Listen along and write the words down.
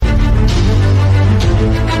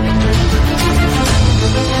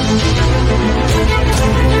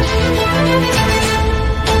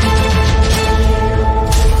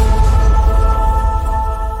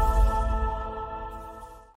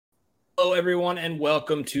everyone, and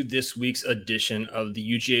welcome to this week's edition of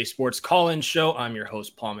the UGA Sports Call-In Show. I'm your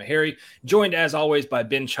host, Paul Maharry, joined as always by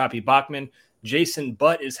Ben Choppy Bachmann. Jason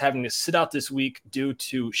Butt is having to sit out this week due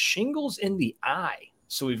to shingles in the eye.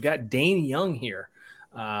 So we've got Dayne Young here.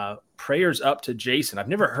 Prayers up to Jason. I've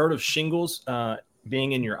never heard of shingles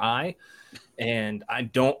being in your eye, and I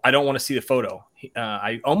don't want to see the photo.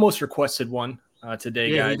 I almost requested one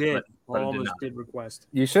today, guys. He did. But Almost did request.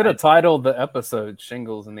 You should have titled the episode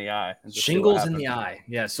 "Shingles in the Eye." Shingles in the eye.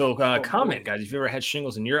 Yeah. So comment, guys, if you ever had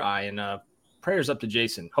shingles in your eye, and prayers up to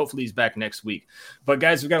Jason. Hopefully he's back next week. But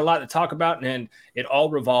guys, we've got a lot to talk about, and it all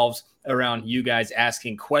revolves around you guys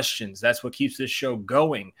asking questions. That's what keeps this show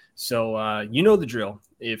going. So you know the drill.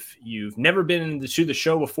 If you've never been to the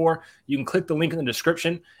show before, you can click the link in the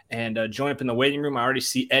description and join up in the waiting room. I already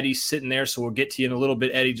see Eddie sitting there, so we'll get to you in a little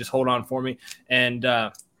bit. Eddie, just hold on for me. And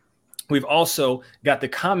we've also got the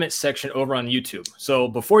comment section over on YouTube. So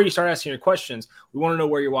before you start asking your questions, we want to know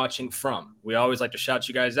where you're watching from. We always like to shout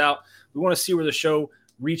you guys out. We want to see where the show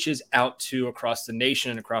reaches out to across the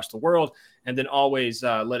nation and across the world. And then always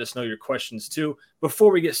let us know your questions too.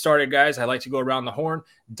 Before we get started, guys, I'd like to go around the horn.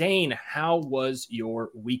 Dayne, how was your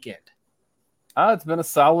weekend? It's been a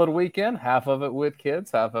solid weekend. Half of it with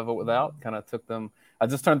kids, half of it without. Kind of took them. I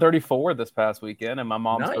just turned 34 this past weekend, and my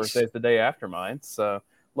mom's birthday is the day after mine. So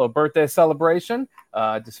little birthday celebration.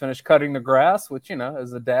 Just finished cutting the grass, which,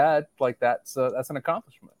 as a dad, like that's an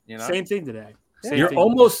accomplishment. Same thing today. You're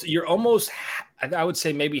almost, I would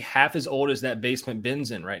say maybe half as old as that basement Ben's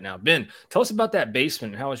in right now. Ben, tell us about that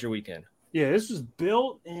basement. How was your weekend? Yeah, this was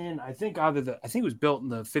built in, I think it was built in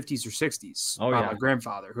the 50s or 60s by my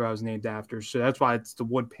grandfather, who I was named after. So that's why it's the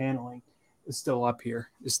wood paneling is still up here.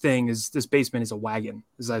 This basement is a wagon,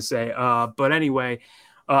 as I say. But anyway,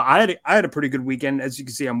 I had a pretty good weekend. As you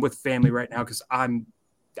can see, I'm with family right now because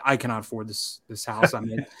I cannot afford this house I'm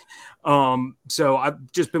in. So I've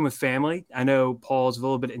just been with family. I know Paul's a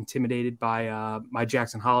little bit intimidated by my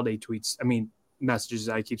Jackson Holiday tweets. Messages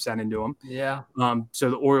I keep sending to him. Yeah. So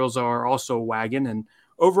the Orioles are also a wagon, and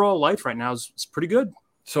overall life right now is pretty good.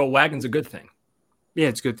 So a wagon's a good thing. Yeah,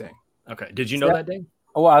 it's a good thing. Okay. Did you know that, Dave?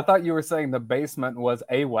 Oh, I thought you were saying the basement was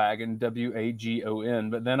a wagon, WAGON,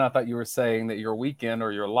 but then I thought you were saying that your weekend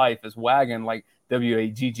or your life is wagon, like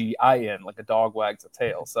WAGGIN, like a dog wags a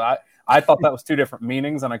tail. So I thought that was two different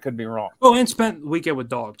meanings, and I could be wrong. Oh, and spent the weekend with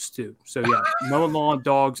dogs too. So yeah, mowing lawn,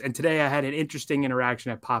 dogs, and today I had an interesting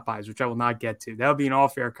interaction at Popeyes, which I will not get to. That would be an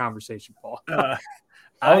all-fair conversation, Paul. That's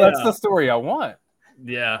the story I want.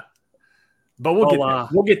 Yeah. But we'll get there.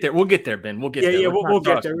 We'll get there. We'll get there, Ben. We'll get there. Yeah, we'll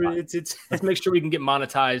get there. Let's make sure we can get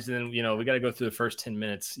monetized, and then we got to go through the first 10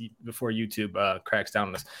 minutes before YouTube cracks down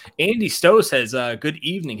on us. Andy Stowe says, "Good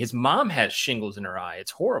evening." His mom has shingles in her eye.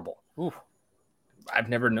 It's horrible. Oof. I've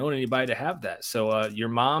never known anybody to have that. So your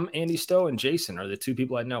mom, Andy Stowe, and Jason are the two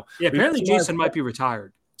people I know. Yeah, apparently Jason might be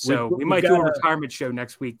retired, so we might do a retirement show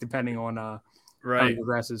next week, depending on how it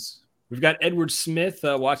progresses. We've got Edward Smith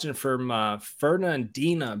watching from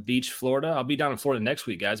Fernandina Beach, Florida. I'll be down in Florida next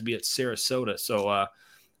week, guys. I'll be at Sarasota. So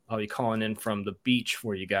I'll be calling in from the beach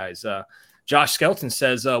for you guys. Josh Skelton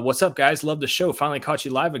says, "What's up, guys? Love the show. Finally caught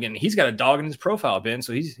you live again." He's got a dog in his profile, Ben.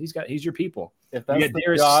 So he's your people. If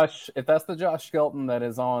that's the Josh Skelton that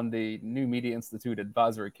is on the New Media Institute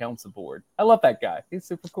Advisory Council Board, I love that guy. He's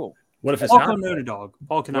super cool. What if it's Paul not a dog?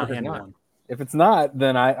 Paul cannot handle one. If it's not,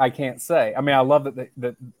 then I can't say. I love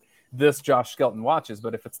that this Josh Skelton watches,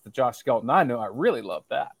 but if it's the Josh Skelton I know, I really love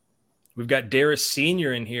that. We've got Darius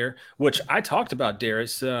Sr. in here, which I talked about,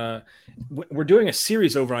 Darius. We're doing a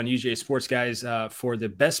series over on UGA Sports, guys, for the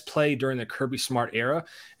best play during the Kirby Smart era,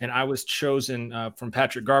 and I was chosen from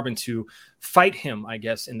Patrick Garvin to fight him, I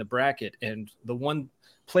guess, in the bracket. And the one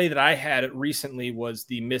play that I had recently was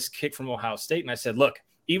the missed kick from Ohio State, and I said, look,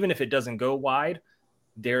 even if it doesn't go wide,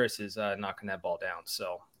 Darius is knocking that ball down.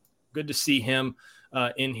 So good to see him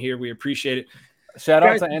in here. We appreciate it. Shout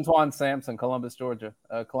out to Antoine Sampson, Columbus, Georgia.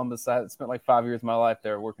 Columbus, I spent like 5 years of my life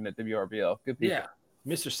there working at WRBL. Good people. Yeah.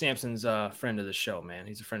 Mr. Sampson's a friend of the show, man.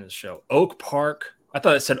 He's a friend of the show. Oak Park. I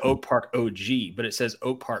thought it said Oak Park OG, but it says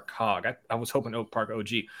Oak Park Cog. I was hoping Oak Park OG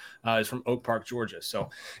is from Oak Park, Georgia. So,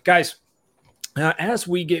 guys, as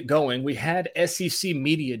we get going, we had SEC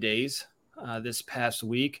Media Days this past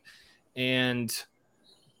week. And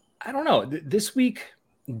I don't know, this week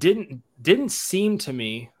didn't seem to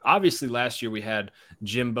me. Obviously, last year we had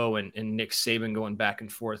Jimbo and Nick Saban going back and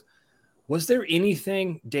forth. Was there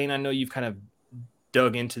anything, Dayne, I know you've kind of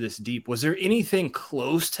dug into this deep. Was there anything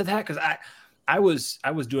close to that? Because I was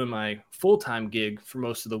doing my full-time gig for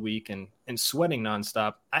most of the week and sweating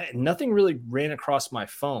nonstop. Nothing really ran across my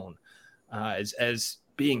phone as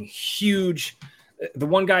being huge. the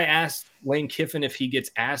one guy asked Lane Kiffin if he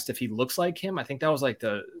gets asked if he looks like him. I think that was like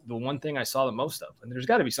the one thing I saw the most of. And there's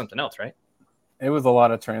got to be something else, right? It was a lot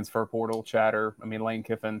of transfer portal chatter. I mean, Lane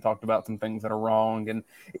Kiffin talked about some things that are wrong, and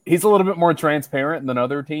he's a little bit more transparent than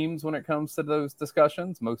other teams when it comes to those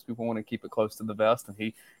discussions. Most people want to keep it close to the vest, and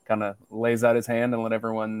he kind of lays out his hand and let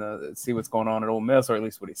everyone see what's going on at Ole Miss, or at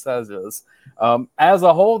least what he says is. As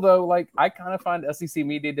a whole, though, like I kind of find SEC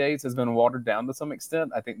Media Days has been watered down to some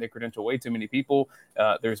extent. I think they credential way too many people.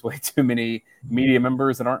 There's way too many media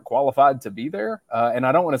members that aren't qualified to be there. And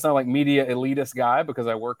I don't want to sound like media elitist guy because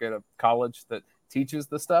I work at a college that teaches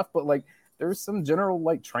the stuff, but like there's some general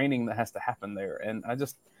like training that has to happen there. And I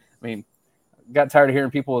mean, got tired of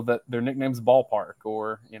hearing people that their nickname's Ballpark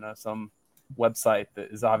or, some website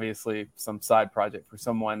that is obviously some side project for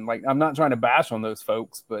someone. Like, I'm not trying to bash on those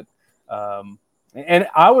folks, but and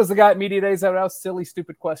I was the guy at Media Days that would ask silly,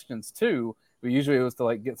 stupid questions too. But usually it was to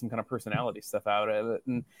like get some kind of personality stuff out of it.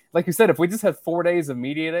 And like you said, if we just had 4 days of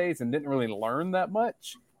Media Days and didn't really learn that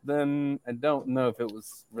much, then I don't know if it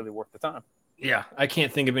was really worth the time. Yeah, I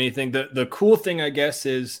can't think of anything. The cool thing, I guess,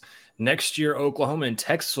 is next year Oklahoma and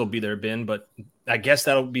Texas will be there, Ben, but I guess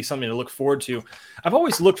that'll be something to look forward to. I've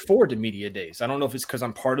always looked forward to Media Days. I don't know if it's because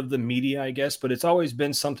I'm part of the media, I guess, but it's always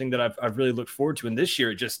been something that I've really looked forward to. And this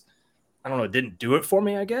year, it didn't do it for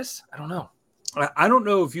me, I guess. I don't know. I don't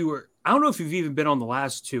know if you've even been on the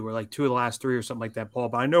last two or like 2 of the last 3 or something like that, Paul,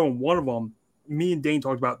 but I know in one of them, me and Dayne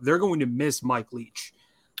talked about they're going to miss Mike Leach.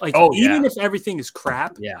 Like, even if everything is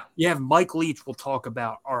crap, you have Mike Leach will talk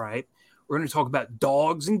about, all right, we're going to talk about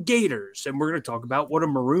dogs and gators, and we're going to talk about what a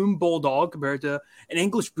maroon bulldog compared to an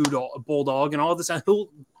English bulldog and all this. And he'll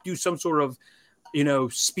do some sort of,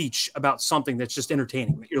 speech about something that's just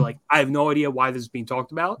entertaining. You're like, I have no idea why this is being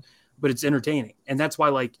talked about, but it's entertaining. And that's why,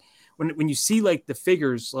 like, when you see, like, the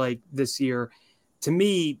figures, like, this year, to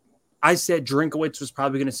me, I said Drinkowitz was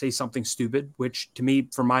probably going to say something stupid, which to me,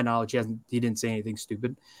 from my knowledge, he didn't say anything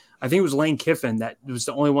stupid. I think it was Lane Kiffin that was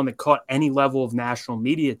the only one that caught any level of national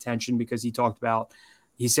media attention because he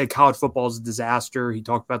said college football is a disaster. He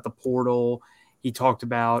talked about the portal. He talked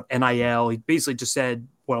about NIL. He basically just said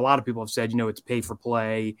what a lot of people have said, it's pay for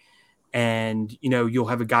play. And, you'll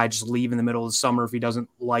have a guy just leave in the middle of the summer if he doesn't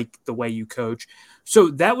like the way you coach. So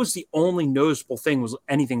that was the only noticeable thing was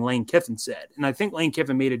anything Lane Kiffin said. And I think Lane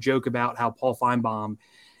Kiffin made a joke about how Paul Feinbaum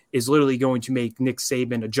is literally going to make Nick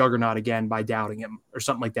Saban a juggernaut again by doubting him or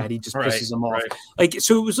something like that. He just pisses him off. Right. Like,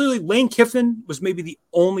 so it was literally Lane Kiffin was maybe the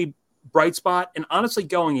only bright spot. And honestly,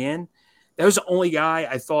 going in, that was the only guy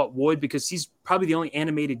I thought would, because he's probably the only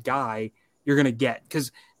animated guy you're going to get,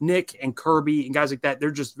 because Nick and Kirby and guys like that, they're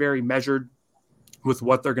just very measured with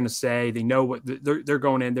what they're going to say. They know what they're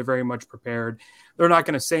going in. They're very much prepared. They're not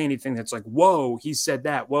going to say anything that's like, whoa, he said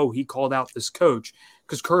that. Whoa, he called out this coach,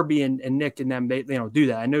 because Kirby and Nick and them, they don't do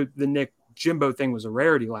that. I know the Nick Jimbo thing was a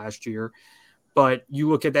rarity last year, but you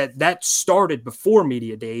look at that started before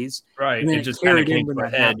Media Days. Right. And then it just carried in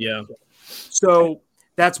with head. Yeah. So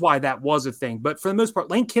that's why that was a thing. But for the most part,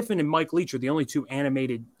 Lane Kiffin and Mike Leach are the only 2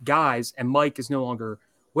 animated guys, and Mike is no longer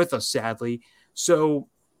with us, sadly. So,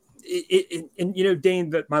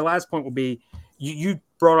 Dayne, my last point will be, you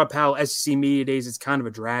brought up how SEC Media Days is kind of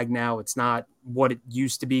a drag now. It's not what it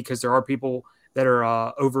used to be, because there are people that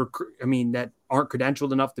are that aren't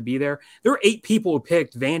credentialed enough to be there. There were 8 people who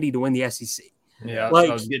picked Vandy to win the SEC. Yeah, like,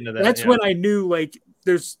 I was getting to that. That's when I knew, like,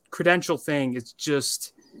 there's credential thing. It's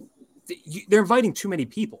just they're inviting too many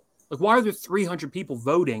people. Like, why are there 300 people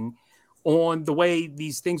voting on the way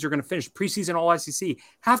these things are going to finish? Preseason All SEC.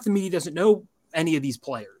 Half the media doesn't know any of these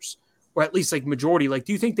players, or at least like majority. Like,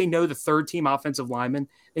 do you think they know the 3rd-team offensive lineman?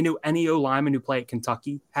 They know any O lineman who play at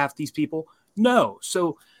Kentucky. Half these people, no.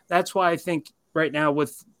 So that's why I think right now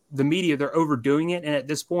with the media, they're overdoing it. And at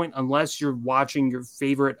this point, unless you're watching your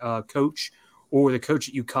favorite coach or the coach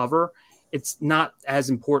that you cover, it's not as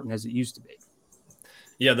important as it used to be.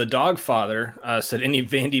 Yeah, the dog father said, any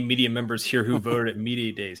Vandy media members here who voted at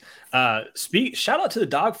Media Days. Shout out to the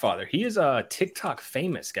dog father. He is TikTok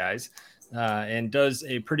famous, guys, and does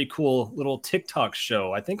a pretty cool little TikTok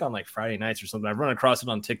show, I think on like Friday nights or something. I've run across it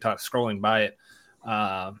on TikTok scrolling by it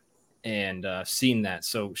and seen that.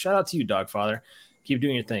 So shout out to you, dog father. Keep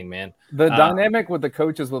doing your thing, man. The dynamic with the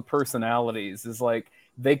coaches with personalities is like,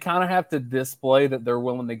 they kind of have to display that they're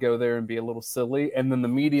willing to go there and be a little silly. And then the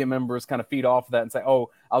media members kind of feed off of that and say,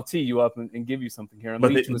 oh, I'll tee you up and give you something here. And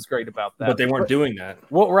Leach was great about that. But they weren't doing that.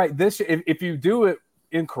 Well, right. If you do it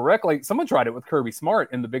incorrectly, someone tried it with Kirby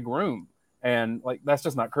Smart in the big room And like that's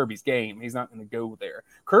just not Kirby's game. He's not going to go there.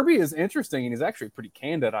 Kirby is interesting, and he's actually pretty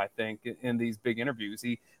candid, I think, in these big interviews.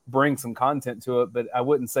 He brings some content to it, but I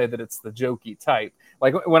wouldn't say that it's the jokey type.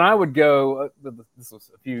 Like when I would go, this was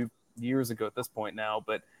a few years ago at this point now,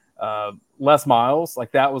 but Les Miles,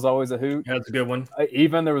 like that was always a hoot. That's a good one.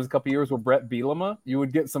 Even there was a couple years with Brett Bielema, you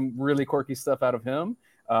would get some really quirky stuff out of him.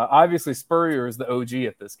 Obviously, Spurrier is the OG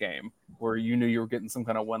at this game, where you knew you were getting some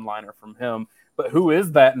kind of one-liner from him. But who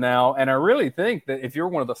is that now? And I really think that if you're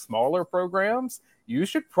one of the smaller programs, you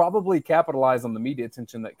should probably capitalize on the media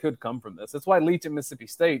attention that could come from this. That's why Leach at Mississippi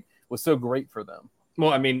State was so great for them.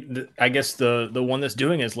 Well, I mean, I guess the one that's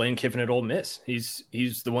doing is Lane Kiffin at Ole Miss. He's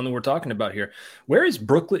the one that we're talking about here. Where is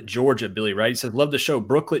Brooklet, Georgia, Billy, right? He says, love the show.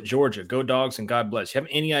 Brooklet, Georgia. Go Dogs and God bless. You have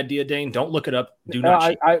any idea, Dayne? Don't look it up. Do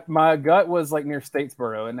not. My gut was like near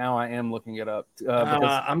Statesboro, and now I am looking it up.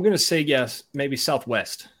 I'm going to say yes, maybe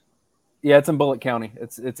Southwest. Yeah, it's in Bullitt County.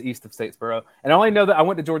 It's east of Statesboro. And I only know that I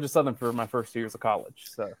went to Georgia Southern for my first 2 years of college.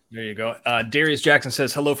 So there you go. Darius Jackson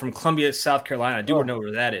says, hello from Columbia, South Carolina. I do know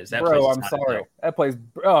where that is. That place is I'm sorry. That place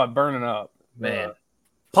burning up. Man.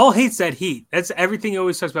 Paul hates that heat. That's everything he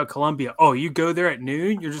always talks about Columbia. Oh, you go there at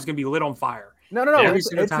noon, you're just going to be lit on fire. No.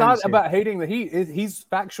 It's not about hating the heat. He's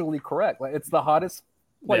factually correct. Like, it's the hottest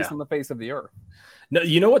place on the face of the earth. No,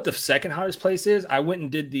 you know what the second hottest place is? I went and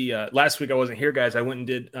did the last week. I wasn't here, guys. I went and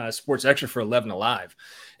did Sports Extra for 11 Alive.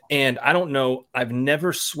 And I don't know. I've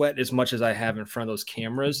never sweat as much as I have in front of those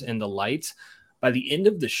cameras and the lights. By the end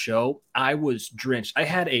of the show, I was drenched. I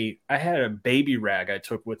had a baby rag I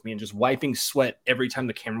took with me and just wiping sweat every time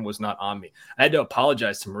the camera was not on me. I had to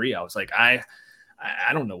apologize to Maria. I was like, I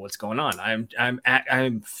don't know what's going on.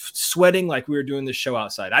 I'm sweating like we were doing this show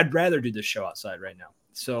outside. I'd rather do this show outside right now.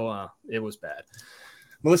 So it was bad.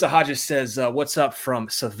 Melissa Hodges says, what's up from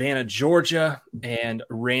Savannah, Georgia, and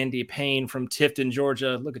Randy Payne from Tifton,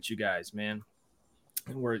 Georgia. Look at you guys, man.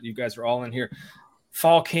 You guys are all in here.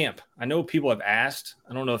 Fall camp. I know people have asked.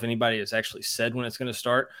 I don't know if anybody has actually said when it's going to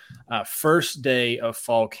start. First day of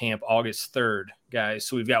fall camp, August 3rd, guys.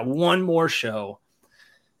 So we've got one more show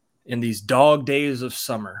in these dog days of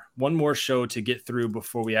summer. One more show to get through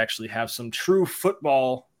before we actually have some true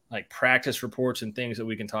football like practice reports and things that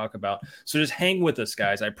we can talk about. So just hang with us,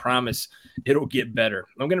 guys. I promise it'll get better.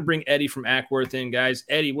 I'm going to bring Eddie from Ackworth in, guys.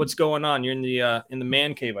 Eddie, what's going on? You're in the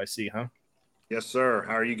man cave, I see, huh? Yes, sir.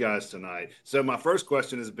 How are you guys tonight? So my first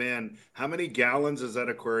question has been, how many gallons is that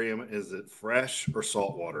aquarium? Is it fresh or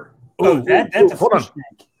salt water? That's a fish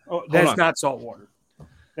tank. Oh, that's not salt water.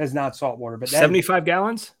 That's not salt water. But 75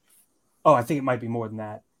 gallons? Oh, I think it might be more than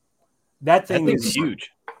that. That thing is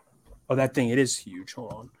huge. Oh, that thing, it is huge.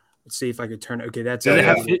 Hold on. Let's see if I could turn it. Okay, that's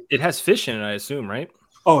it has fish in it, I assume, right?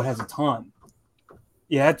 Oh, it has a ton.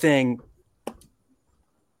 Yeah, that thing.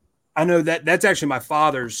 I know that's actually my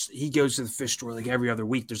father's. He goes to the fish store like every other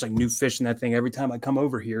week. There's like new fish in that thing every time I come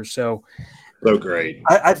over here. So great.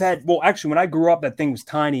 Actually, when I grew up, that thing was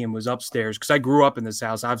tiny and was upstairs because I grew up in this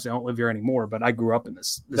house. Obviously, I don't live here anymore, but I grew up in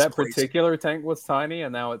this that place. Particular tank was tiny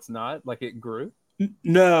and now it's not? Like it grew?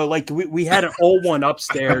 No, like we had an old one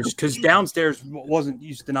upstairs because downstairs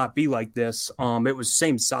used to not be like this. It was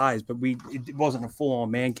same size, but it wasn't a full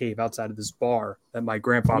on man cave outside of this bar that my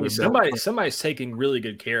grandfather built. Somebody's taking really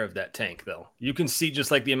good care of that tank, though. You can see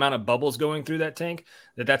just like the amount of bubbles going through that tank.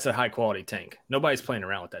 That's a high quality tank. Nobody's playing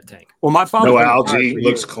around with that tank. Well, my father algae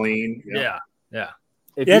looks clean. Yeah.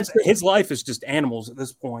 His life is just animals at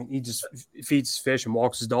this point. He just feeds fish and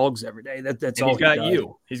walks his dogs every day. That's all. He's got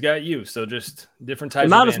you. He's got you. So just different types.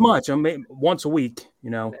 Not as much. I mean, once a week,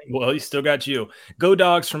 Well, he's still got you. Go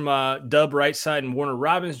Dogs from Dub Right Side in Warner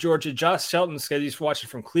Robins, Georgia. Josh Shelton says he's watching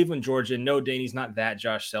from Cleveland, Georgia. No, Dayne, he's not that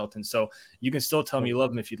Josh Shelton. So you can still tell me you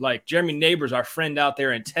love him if you'd like. Jeremy Neighbors, our friend out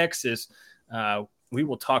there in Texas. We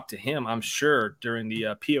will talk to him, I'm sure, during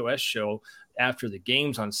the POS show after the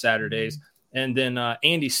games on Saturdays. And then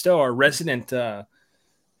Andy Stowe, our resident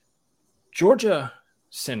Georgia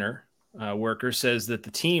Center worker, says that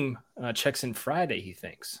the team checks in Friday, he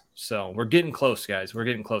thinks. So we're getting close, guys. We're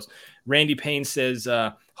getting close. Randy Payne says,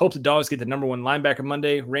 hope the Dogs get the number one linebacker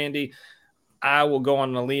Monday. Randy, I will go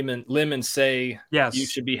on a limb and say yes. You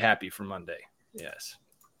should be happy for Monday. Yes.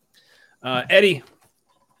 Eddie,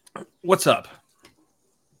 what's up?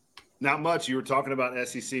 Not much. You were talking about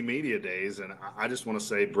SEC Media Days, and I just want to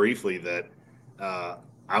say briefly that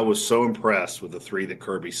I was so impressed with the three that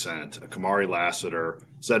Kirby sent. Kamari Lassiter,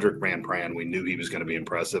 Cedric Van Pran, we knew he was going to be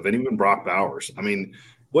impressive, and even Brock Bowers. I mean,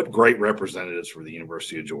 what great representatives for the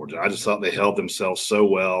University of Georgia. I just thought they held themselves so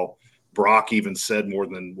well. Brock even said more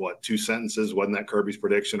than, two sentences? Wasn't that Kirby's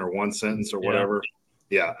prediction, or one sentence or whatever?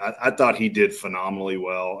 Yeah, I thought he did phenomenally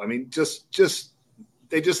well. I mean, just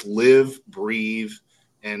they just live, breathe,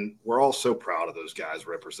 and we're all so proud of those guys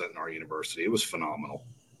representing our university. It was phenomenal.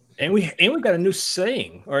 And we got a new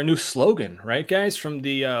saying or a new slogan, right, guys? From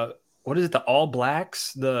the what is it? The All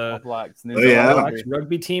Blacks, All Blacks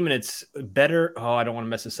rugby team, and it's better. Oh, I don't want to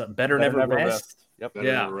mess this up. Better never rest. Yep.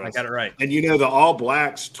 I got it right. And the All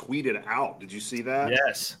Blacks tweeted out. Did you see that?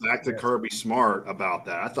 Yes. Back to Kirby Smart about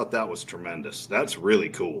that. I thought that was tremendous. That's really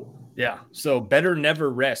cool. Yeah. So better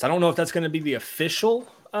never rest. I don't know if that's going to be the official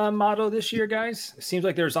motto this year, guys. It seems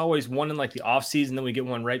like there's always one in like the off season, then we get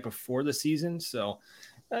one right before the season. So,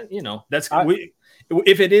 that's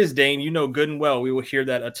if it is, Dayne, good and well, we will hear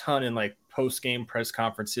that a ton in like post game press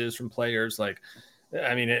conferences from players. Like,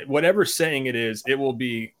 I mean, whatever saying it is, it will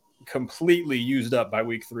be completely used up by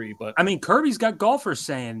week 3. But I mean, Kirby's got golfers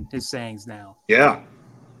saying his sayings now. Yeah,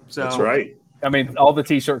 so that's right. I mean, all the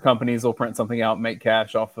T-shirt companies will print something out and make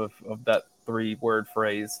cash off of that 3-word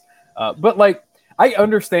phrase. But like, I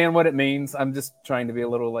understand what it means. I'm just trying to be a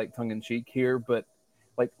little like tongue in cheek here, but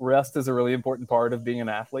like rest is a really important part of being an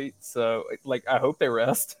athlete. So like, I hope they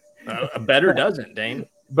rest. Better doesn't, Dayne.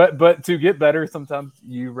 But to get better, sometimes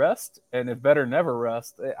you rest, and if better never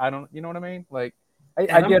rest, I don't. You know what I mean? Like,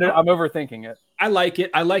 I get it. I'm overthinking it. I like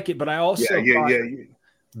it, but I also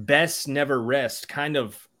best never rest kind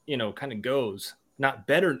of goes. Not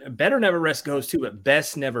better never rest goes too, but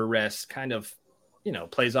best never rest kind of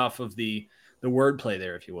plays off of the wordplay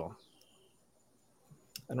there, if you will.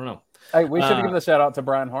 I don't know. Hey, we should give a shout out to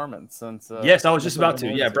Brian Harmon since. Yes, I was just about to.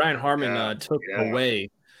 Yeah, Brian Harmon took away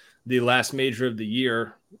the last major of the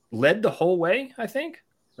year, led the whole way, I think.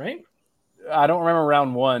 Right? I don't remember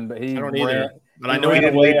round 1, but he. I don't either. But I know he he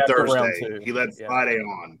led Thursday. He led Friday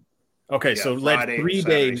on. Okay, so led Friday, 3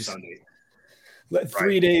 Saturday, days. Sunday. Led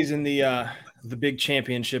 3 days in the big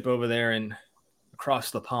championship over there and across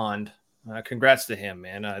the pond. Congrats to him,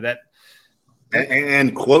 man.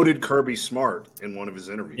 And quoted Kirby Smart in one of his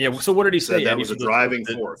interviews. Yeah. So what did he say? That was a driving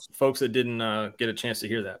force. Folks that didn't get a chance to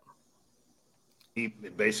hear that. He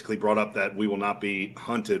basically brought up that we will not be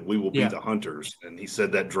hunted. We will be the hunters. And he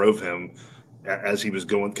said that drove him as he was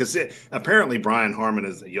going. Because apparently Brian Harmon,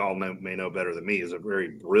 as y'all may know better than me, is a very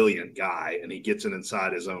brilliant guy. And he gets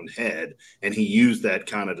inside his own head. And he used that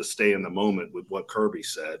kind of to stay in the moment with what Kirby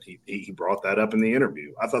said. He brought that up in the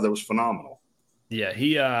interview. I thought that was phenomenal. Yeah,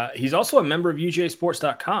 he's also a member of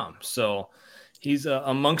UJSports.com. So he's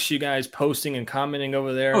amongst you guys posting and commenting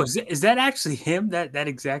over there. Oh, is that actually him, that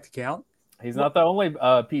exact account? He's not the only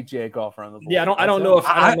PGA golfer on the board. Yeah, I don't know if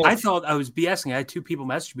I thought I was BSing. I had 2 people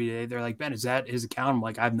message me today. They're like, Ben, is that his account? I'm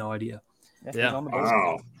like, I have no idea.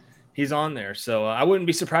 Yeah. He's on there. So I wouldn't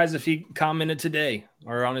be surprised if he commented today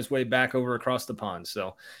or on his way back over across the pond.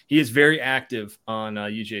 So he is very active on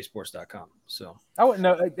UJSports.com. So I wouldn't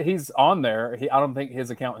know he's on there. I don't think his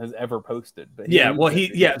account has ever posted. But So he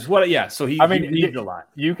reads a lot.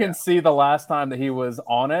 You can see the last time that he was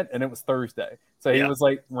on it, and it was Thursday. So he was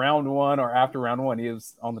like round 1 or after round 1, he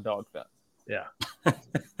was on the dog fence. Yeah.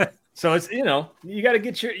 So it's you got to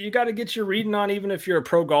get your reading on, even if you're a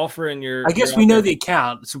pro golfer and you're. I guess we know the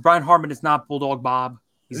account. So Brian Harmon is not Bulldog Bob.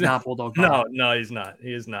 He's not Bulldog Bob. No, he's not.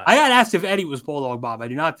 He is not. I got asked if Eddie was Bulldog Bob. I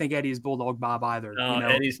do not think Eddie is Bulldog Bob either. No,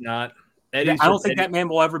 Eddie's not. I don't think that man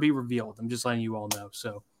will ever be revealed. I'm just letting you all know.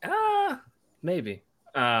 So maybe.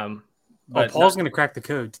 Paul's going to crack the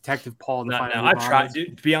code. Detective Paul. I've tried.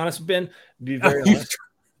 Dude, to be honest, Ben. Be very honest.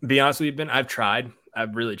 Be honest with you, Ben. I've tried.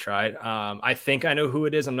 I've really tried. I think I know who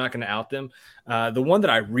it is. I'm not going to out them. The one that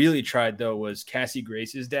I really tried, though, was Cassie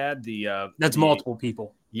Grace's dad. That's multiple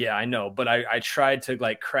people. Yeah, I know. But I tried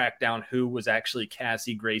to crack down who was actually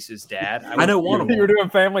Cassie Grace's dad. I know one of them. You were doing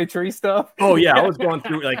family tree stuff? Oh, yeah. I was going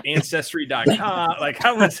through Ancestry.com. I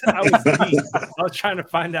was trying to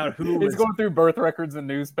find out who He's going through birth records and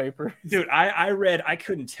newspapers. Dude, I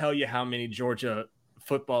couldn't tell you how many Georgia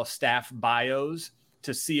football staff bios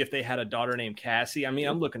to see if they had a daughter named Cassie. I mean,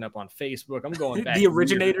 I'm looking up on Facebook. I'm going back. The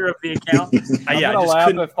originator of the account. I'm gonna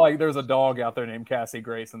laugh if there's a dog out there named Cassie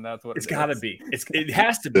Grace, and that's what it's got to be. It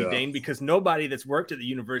has to be, Dayne, because nobody that's worked at the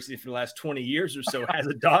university for the last 20 years or so has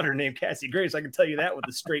a daughter named Cassie Grace. I can tell you that with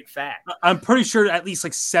a straight fact. I'm pretty sure at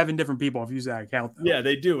least 7 different people have used that account, though. Yeah,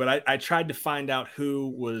 they do. But I tried to find out who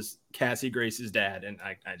was Cassie Grace's dad, and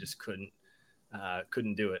I just couldn't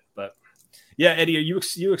do it. But yeah, Eddie, are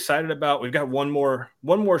you excited about? We've got one more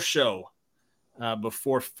show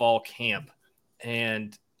before fall camp,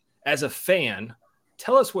 and as a fan,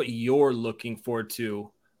 tell us what you're looking forward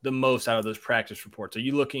to the most out of those practice reports. Are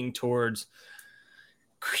you looking towards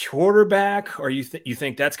quarterback, or you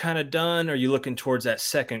think that's kind of done? Are you looking towards that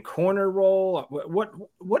second corner role?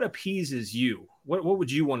 What appeases you? What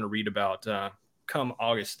would you want to read about come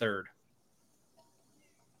August 3rd?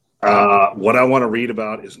 What I want to read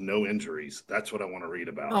about is no injuries. That's what I want to read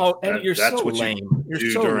about. Oh, and you're that's so what lame. you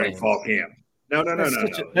do during fall camp. No.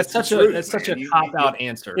 That's such a cop-out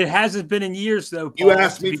answer. It hasn't been in years, though, Paul. You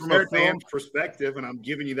asked me from a fan's perspective, and I'm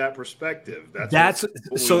giving you that perspective. That's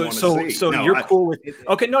so you're cool with it.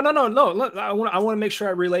 Okay, no. I want to make sure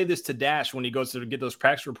I relay this to Dash when he goes to get those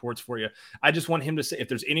practice reports for you. I just want him to say if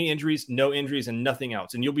there's any injuries, no injuries, and nothing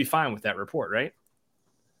else, and you'll be fine with that report, right?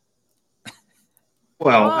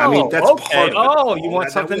 Well, I mean, that's part of it. Oh, you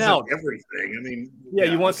want something else? Everything. I mean,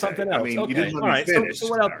 you want something else. I mean, you didn't let me finish. So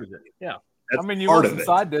what else is it? Yeah. I mean, you want some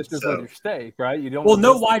side dishes with your steak, right? You don't. Well,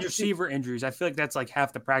 no wide receiver injuries. I feel like that's like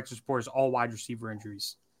half the practice report is all wide receiver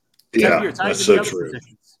injuries. Yeah, that's so true.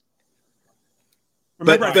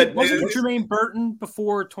 Remember, wasn't Jermaine Burton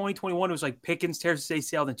before 2021? It was like Pickens tears his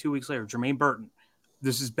ACL, then 2 weeks later, Jermaine Burton,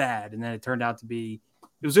 this is bad, and then it turned out to be.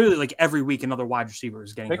 It was literally like every week another wide receiver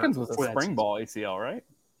was getting Pickens hurt. Pickens was a spring ball ACL, right?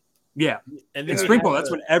 Yeah, and in spring ball,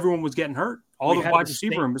 that's when everyone was getting hurt. All the wide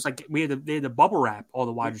receiver room was like they had to bubble wrap all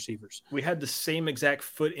the wide receivers. We had the same exact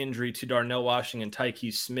foot injury to Darnell Washington and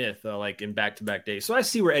Tyke Smith, like in back-to-back days. So I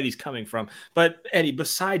see where Eddie's coming from. But Eddie,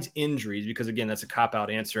 besides injuries, because again that's a cop-out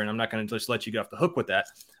answer, and I'm not going to just let you get off the hook with that.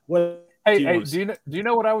 Do you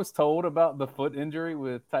know what I was told about the foot injury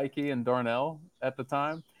with Tyke and Darnell at the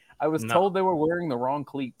time? I was told they were wearing the wrong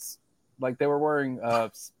cleats. Like they were wearing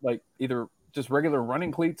like either just regular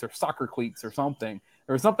running cleats or soccer cleats or something.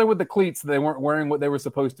 There was something with the cleats. They weren't wearing what they were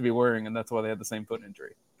supposed to be wearing, and that's why they had the same foot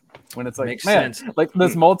injury. When it's like, makes sense. Like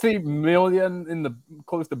this multi-million in the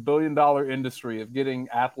close to $1 billion industry of getting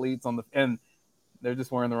athletes on the and they're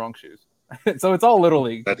just wearing the wrong shoes. So it's all little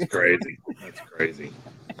league. That's crazy. That's crazy.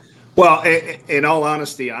 Well, in all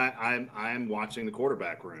honesty, I'm watching the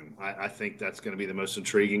quarterback room. I think that's going to be the most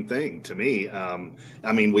intriguing thing to me.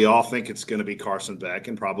 I mean, we all think it's going to be Carson Beck,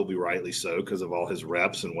 and probably rightly so because of all his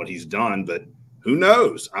reps and what he's done. But who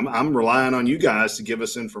knows? I'm relying on you guys to give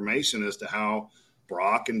us information as to how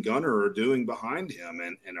Brock and Gunnar are doing behind him,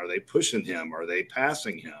 and are they pushing him? Are they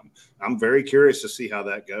passing him? I'm very curious to see how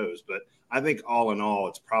that goes. But I think all in all,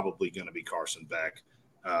 it's probably going to be Carson Beck.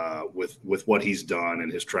 With what he's done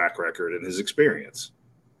and his track record and his experience.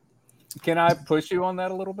 Can I push you on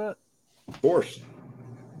that a little bit? Of course.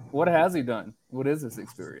 What has he done? What is his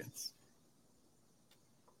experience?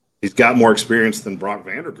 He's got more experience than Brock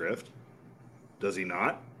Vandergrift. Does he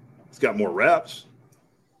not? He's got more reps.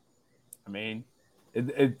 I mean,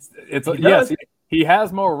 he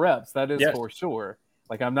has more reps. That is for sure.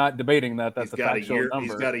 Like, I'm not debating that. That's a factual number.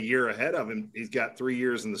 He's got a year ahead of him. He's got 3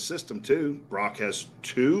 years in the system, too. Brock has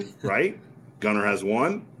 2, right? Gunnar has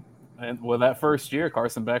 1. And that first year,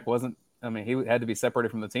 Carson Beck wasn't – I mean, he had to be separated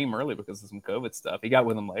from the team early because of some COVID stuff. He got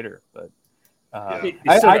with them later. But I'm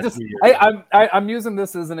using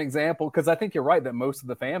this as an example because I think you're right that most of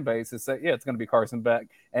the fan base is saying, it's going to be Carson Beck.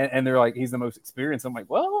 And they're like, he's the most experienced. I'm like,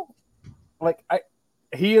 well,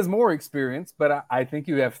 he is more experienced, but I think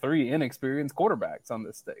you have 3 inexperienced quarterbacks on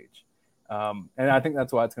this stage. And I think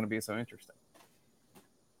that's why it's going to be so interesting.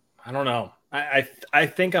 I don't know. I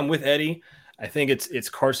think I'm with Eddie. I think it's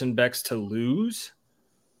Carson Beck's to lose.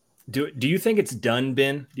 Do you think it's done,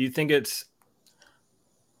 Ben? Do you think it's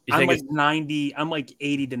I'm like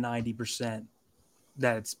 80 to 90%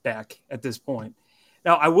 that it's Beck at this point.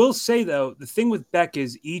 Now, I will say, though, the thing with Beck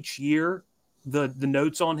is each year the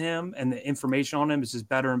notes on him and the information on him is just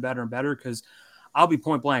better and better and better because I'll be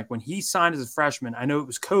point blank. When he signed as a freshman, I know it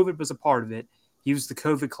was COVID was a part of it. He was the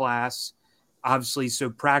COVID class, obviously, so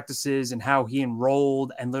practices and how he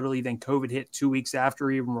enrolled, and literally then COVID hit 2 weeks after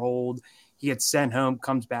he enrolled. He gets sent home,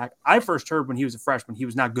 comes back. I first heard when he was a freshman, he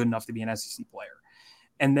was not good enough to be an SEC player.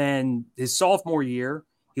 And then his sophomore year,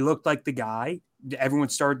 he looked like the guy. Everyone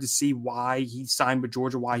started to see why he signed with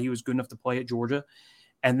Georgia, why he was good enough to play at Georgia.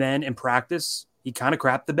 And then in practice, he kind of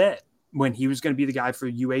crapped the bed when he was going to be the guy for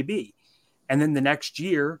UAB. And then the next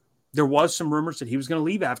year, there was some rumors that he was going to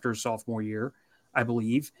leave after his sophomore year, I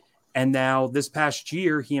believe. And now this past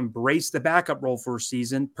year, he embraced the backup role for a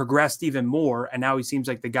season, progressed even more, and now he seems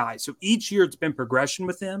like the guy. So each year it's been progression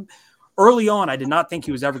with him. Early on, I did not think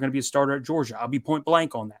he was ever going to be a starter at Georgia. I'll be point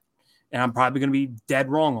blank on that. And I'm probably going to be dead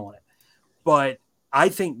wrong on it. But I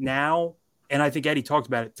think now, and I think Eddie talked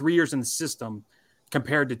about it, 3 years in the system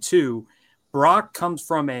compared to 2, Brock comes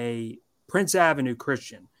from a Prince Avenue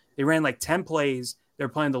Christian. They ran like 10 plays. They're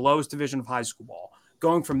playing the lowest division of high school ball.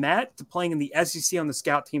 Going from that to playing in the SEC on the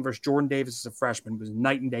scout team versus Jordan Davis as a freshman was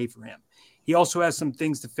night and day for him. He also has some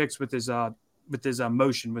things to fix with his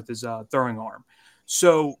motion, with his throwing arm.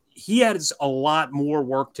 So he has a lot more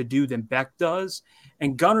work to do than Beck does.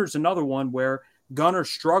 And Gunnar's another one where Gunnar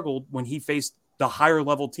struggled when he faced the higher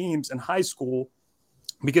level teams in high school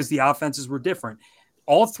because the offenses were different.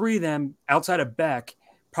 All three of them, outside of Beck,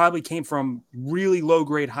 probably came from really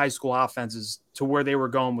low-grade high school offenses to where they were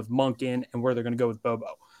going with Monken and where they're going to go with Bobo.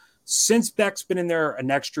 Since Beck's been in there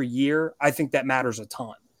an extra year, I think that matters a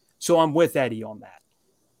ton. So I'm with Eddie on that.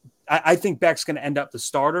 I think Beck's going to end up the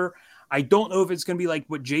starter. I don't know if it's going to be like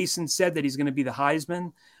what Jason said, that he's going to be the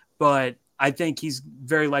Heisman, but I think he's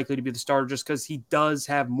very likely to be the starter just because he does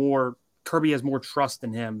have more – Kirby has more trust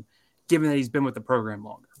in him, given that he's been with the program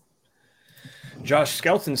longer. Josh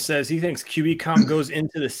Skelton says he thinks QB comp goes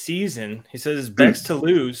into the season. He says Beck's to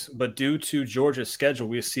lose, but due to Georgia's schedule,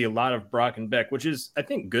 we see a lot of Brock and Beck, which is, I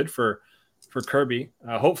think, good for Kirby.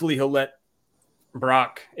 Hopefully he'll let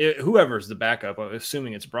Brock, whoever's the backup,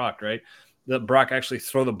 assuming it's Brock, right? Let Brock actually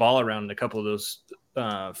throw the ball around in a couple of those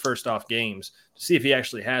first off games to see if he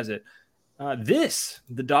actually has it.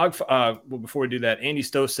 Before we do that, Andy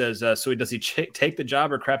Stowe says, so does he take the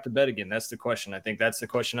job or crap the bed again? That's the question. I think that's the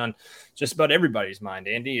question on just about everybody's mind.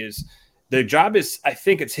 Andy, is the job is, I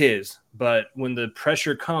think it's his, but when the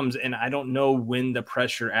pressure comes, and I don't know when the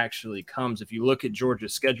pressure actually comes. If you look at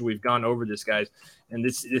Georgia's schedule, we've gone over this, guys, and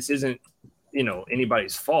this isn't,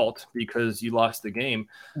 anybody's fault because you lost the game.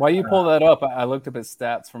 While you pull that up, I looked up his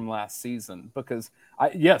stats from last season because,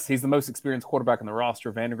 yes, he's the most experienced quarterback in the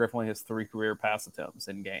roster. Vandegrift only has 3 career pass attempts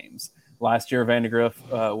in games. Last year,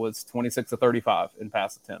 Vandegrift was 26 to 35 in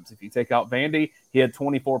pass attempts. If you take out Vandy, he had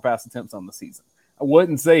 24 pass attempts on the season. I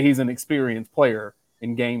wouldn't say he's an experienced player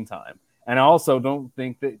in game time. And I also don't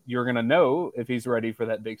think that you're going to know if he's ready for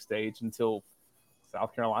that big stage until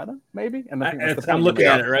South Carolina, maybe. And I'm looking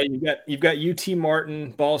at it, right? You've got UT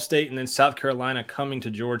Martin, Ball State, and then South Carolina coming to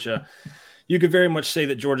Georgia. You could very much say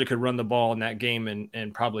that Georgia could run the ball in that game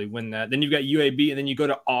and probably win that. Then you've got UAB, and then you go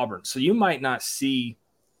to Auburn. So you might not see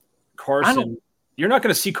Carson. You're not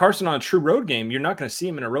going to see Carson on a true road game. You're not going to see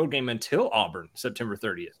him in a road game until Auburn, September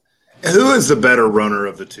 30th. Who is the better runner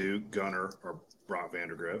of the two, Gunner or Brock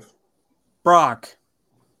Vandegrift? Brock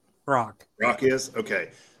is?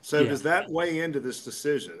 Okay. So does that weigh into this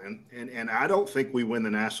decision? And I don't think we win the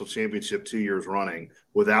national championship 2 years running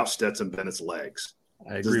without Stetson Bennett's legs.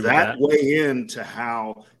 I agree does with that weigh into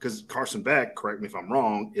how – because Carson Beck, correct me if I'm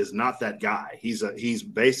wrong, is not that guy. He's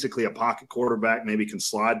basically a pocket quarterback, maybe can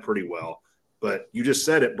slide pretty well. But you just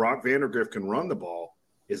said it, Brock Vandegrift can run the ball.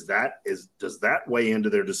 Does that weigh into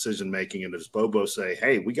their decision-making? And does Bobo say,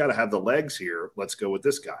 hey, we got to have the legs here. Let's go with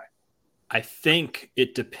this guy? I think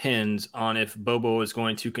it depends on if Bobo is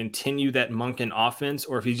going to continue that Monken offense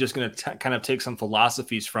or if he's just going to kind of take some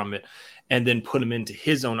philosophies from it and then put them into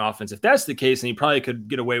his own offense. If that's the case, then he probably could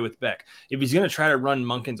get away with Beck. If he's going to try to run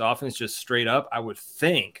Monken's offense just straight up, I would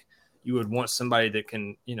think you would want somebody that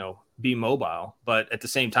can, be mobile. But at the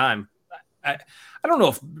same time, I don't know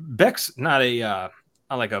if Beck's not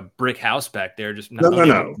like a brick house back there. Just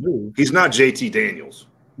no. He's not JT Daniels.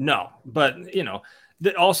 No, but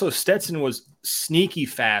also Stetson was sneaky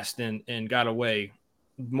fast and got away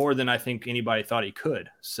more than I think anybody thought he could.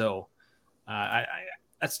 So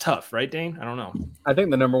that's tough, right, Dayne? I don't know. I think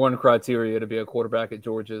the number one criteria to be a quarterback at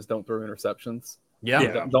Georgia is don't throw interceptions.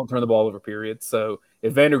 Yeah. Don't turn the ball over, period. So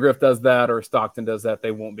if Vandegrift does that or Stockton does that, they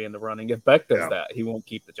won't be in the running. If Beck does that, he won't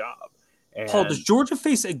keep the job. And Paul, does Georgia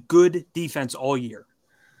face a good defense all year?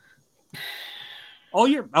 All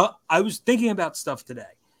year. I was thinking about stuff today.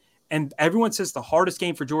 And everyone says the hardest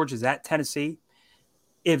game for Georgia is at Tennessee.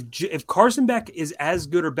 If Carson Beck is as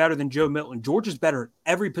good or better than Joe Milton, Georgia's better at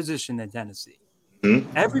every position than Tennessee.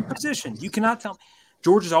 Mm-hmm. Every position. You cannot tell me.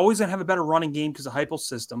 Georgia's always going to have a better running game because of Heupel's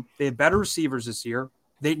system. They have better receivers this year.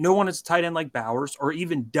 No one has a tight end like Bowers or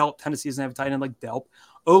even Delp. Tennessee doesn't have a tight end like Delp.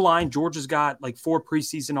 O-line, Georgia's got like 4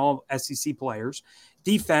 preseason all SEC players.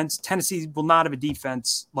 Defense, Tennessee will not have a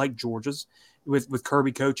defense like Georgia's with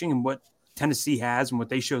Kirby coaching and what Tennessee has and what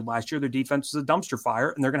they showed last year. Their defense was a dumpster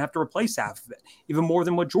fire, and they're going to have to replace half of it, even more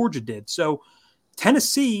than what Georgia did. So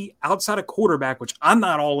Tennessee, outside of quarterback, which I'm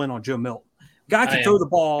not all in on Joe Milton. Guy can throw the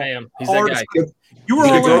ball. I am. He's hard. that guy. You were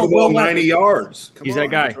all in throw on the ball Will 90 yards. He's that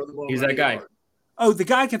guy. He's that guy. Oh, the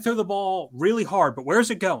guy can throw the ball really hard, but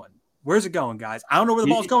where's it going? Where's it going, guys? I don't know where the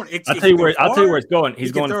ball's going. I'll tell you where it's going.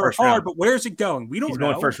 He's going first round. But where's it going? We don't know. He's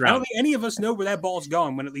going first round. I don't think any of us know where that ball's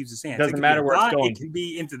going when it leaves the stands. Doesn't matter where it's going. It can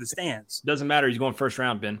be into the stands. Doesn't matter. He's going first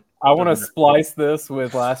round, Ben. I want to splice this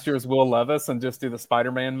with last year's Will Levis and just do the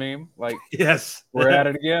Spider-Man meme. Like, yes, we're at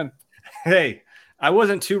it again. Hey, I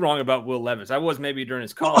wasn't too wrong about Will Levis. I was maybe during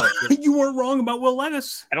his college. You weren't wrong about Will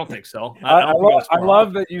Levis. I don't think so. I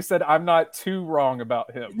love that you said I'm not too wrong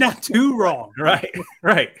about him. Not too wrong. Right.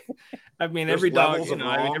 I mean, every dog,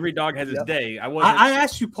 every dog has its day. I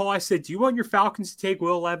asked you, Paul. I said, "Do you want your Falcons to take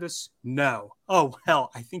Will Levis?" No. Oh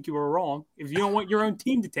hell, I think you were wrong. If you don't want your own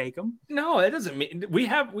team to take him, no, it doesn't mean we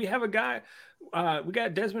have a guy. We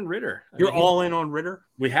got Desmond Ritter. You're all in on Ritter.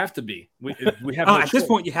 We have to be. We have no at this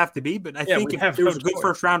point you have to be. But I think if there was a good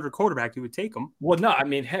first rounder quarterback, you would take him. Well, no, I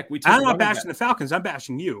mean, heck, I'm not bashing the Falcons. I'm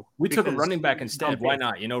bashing you. We took a running back instead. Why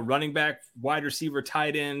not? Running back, wide receiver,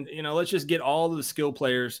 tight end. Let's just get all of the skill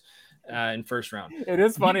players in first round. It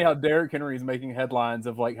is funny how Derrick Henry is making headlines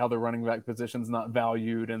of like how the running back position's not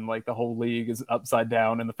valued and like the whole league is upside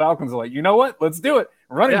down, and the Falcons are like, you know what? Let's do it.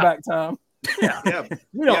 Running back time.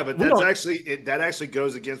 But that actually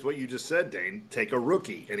goes against what you just said, Dayne. Take a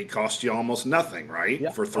rookie, and he costs you almost nothing,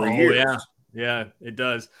 right? For 3 years. Yeah, it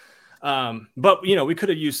does. But we could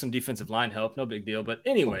have used some defensive line help. No big deal. But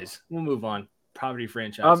anyways, we'll move on. Poverty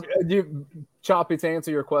franchise. Choppy, to answer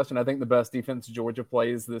your question, I think the best defense Georgia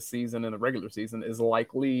plays this season in the regular season is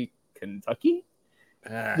likely Kentucky,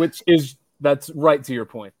 that's right to your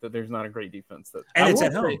point that there's not a great defense. And it's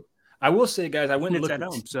at home. I will say, guys, I went and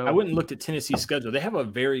looked at Tennessee's schedule. They have a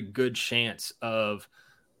very good chance of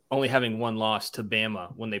only having one loss to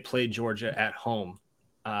Bama when they play Georgia at home,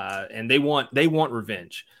 and they want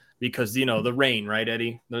revenge because the rain, right,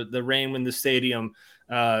 Eddie? The rain when the stadium.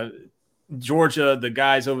 Georgia, the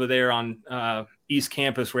guys over there on East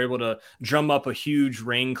Campus were able to drum up a huge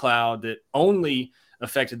rain cloud that only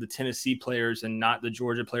affected the Tennessee players and not the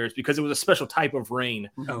Georgia players because it was a special type of rain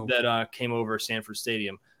that came over Sanford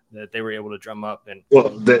Stadium that they were able to drum up. And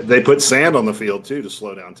they put sand on the field too to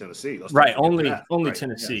slow down Tennessee. Only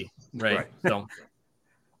Tennessee, right? So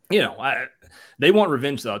they want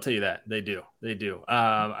revenge, though. I'll tell you that they do.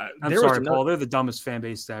 I'm sorry, Paul. They're the dumbest fan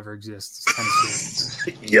base to ever exist.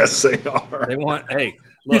 Tennessee. Yes, they are. They want. Hey,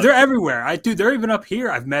 look. Dude, they're everywhere. They're even up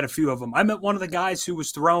here. I've met a few of them. I met one of the guys who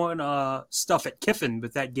was throwing stuff at Kiffin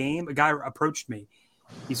with that game. A guy approached me.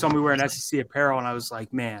 He saw me wearing SEC apparel, and I was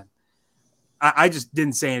like, man. I just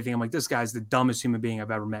didn't say anything. I'm like, this guy's the dumbest human being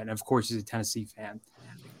I've ever met. And of course, he's a Tennessee fan.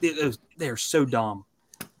 They are so dumb.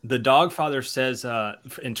 The Dogfather says,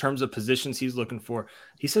 in terms of positions he's looking for,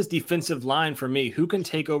 he says defensive line for me. Who can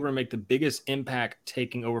take over and make the biggest impact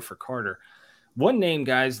taking over for Carter? One name,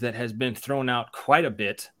 guys, that has been thrown out quite a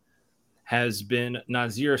bit has been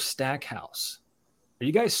Nazir Stackhouse. Are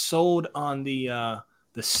you guys sold on the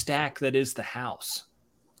stack that is the house?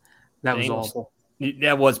 That was awful.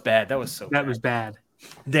 That was bad. That was was bad.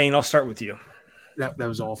 Dayne, I'll start with you. That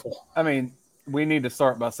was awful. I mean, we need to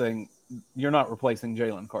start by saying you're not replacing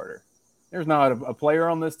Jalen Carter. There's not a player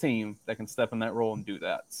on this team that can step in that role and do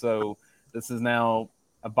that. So this is now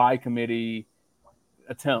a by committee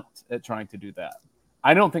attempt at trying to do that.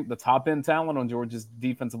 I don't think the top end talent on Georgia's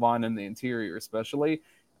defensive line and the interior especially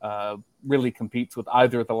really competes with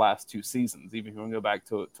either of the last two seasons, even if you want to go back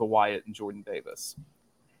to Wyatt and Jordan Davis.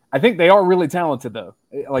 I think they are really talented, though.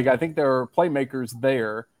 Like, I think there are playmakers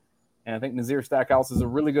there, and I think Nazir Stackhouse is a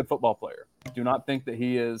really good football player. I do not think that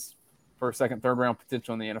he is first, second, third round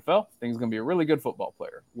potential in the NFL. I think he's going to be a really good football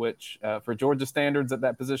player, which for Georgia standards at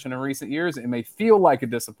that position in recent years, it may feel like a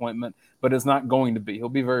disappointment, but it's not going to be. He'll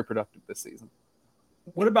be very productive this season.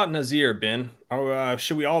 What about Nazir, Ben?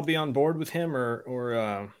 Should we all be on board with him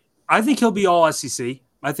or I think he'll be all SEC.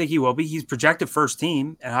 I think he will be. He's projected first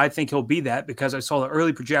team, and I think he'll be that because I saw the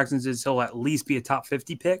early projections is he'll at least be a top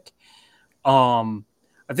 50 pick.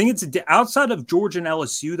 I think it's outside of Georgia and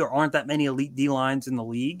LSU, there aren't that many elite D lines in the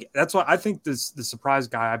league. That's why I think the surprise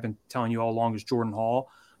guy I've been telling you all along is Jordan Hall.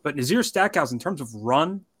 But Nazir Stackhouse, in terms of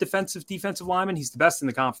run defensive lineman, he's the best in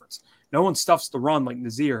the conference. No one stuffs the run like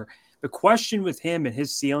Nazir. The question with him and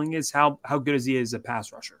his ceiling is how good is he as a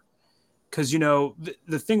pass rusher? Because,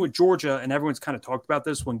 the thing with Georgia, and everyone's kind of talked about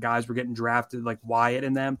this when guys were getting drafted, like Wyatt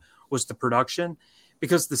and them, was the production.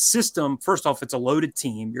 Because the system, first off, it's a loaded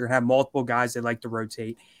team. You're going to have multiple guys that like to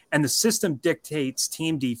rotate. And the system dictates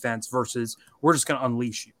team defense versus we're just going to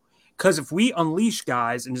unleash you. Because if we unleash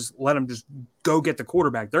guys and just let them just go get the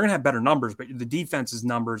quarterback, they're going to have better numbers, but the defense's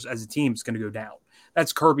numbers as a team is going to go down.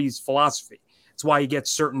 That's Kirby's philosophy. It's why he gets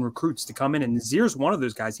certain recruits to come in. And Nazir's one of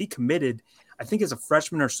those guys. He committed, I think, as a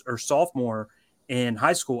freshman or sophomore in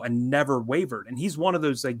high school and never wavered. And he's one of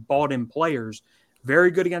those like bought-in players, very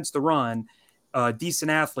good against the run, decent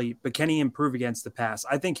athlete, but can he improve against the pass?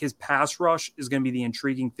 I think his pass rush is going to be the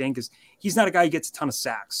intriguing thing because he's not a guy who gets a ton of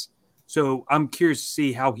sacks. So I'm curious to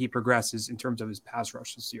see how he progresses in terms of his pass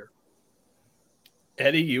rush this year.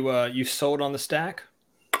 Eddie, you sold on the stack?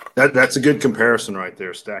 That's a good comparison right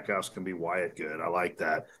there. Stackhouse can be Wyatt good. I like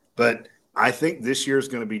that. But I think this year is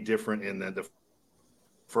going to be different in that the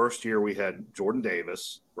first year we had Jordan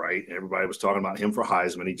Davis, right? Everybody was talking about him for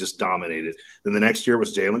Heisman. He just dominated. Then the next year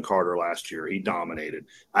was Jalen Carter last year. He dominated.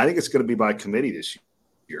 I think it's going to be by committee this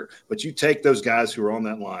year. But you take those guys who are on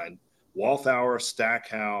that line, Walthour,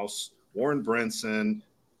 Stackhouse, Warren Brinson,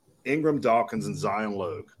 Ingram Dawkins, and Zion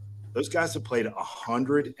Logue. Those guys have played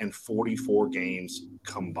 144 games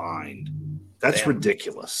combined. That's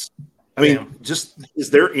ridiculous. I mean, just is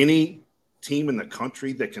there any team in the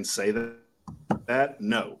country that can say that?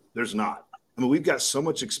 No, there's not. I mean, we've got so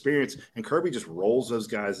much experience, and Kirby just rolls those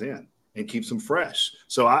guys in and keeps them fresh.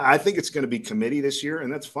 So I think it's going to be committee this year,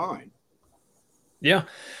 and that's fine. Yeah.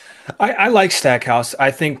 I like Stackhouse.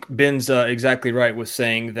 I think Ben's exactly right with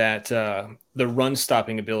saying that the run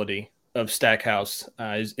stopping ability of Stackhouse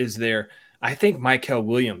is there. I think Michael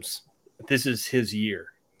Williams, this is his year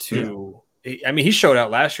to I mean, he showed out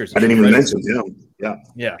last year. I didn't even mention him.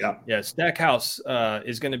 Yeah. Stackhouse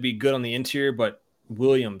is going to be good on the interior, but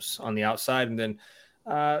Williams on the outside. And then,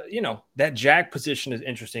 that jack position is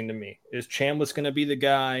interesting to me. Is Chambliss going to be the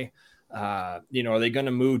guy? Are they going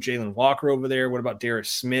to move Jalen Walker over there? What about Darius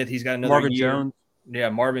Smith? He's got another Marvin year. Jones. Yeah,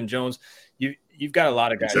 Marvin Jones. You've got a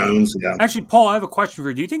lot of guys. Jones, yeah. Actually, Paul, I have a question for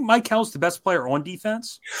you. Do you think Mike Hell's the best player on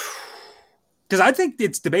defense? Because I think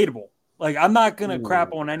it's debatable. Like, I'm not going to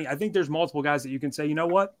crap on any. I think there's multiple guys that you can say, you know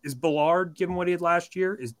what? Is Ballard, given what he had last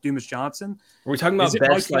year? Is Dumas Johnson? Are we talking about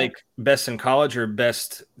best in college or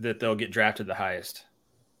best that they'll get drafted the highest?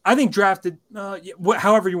 I think drafted,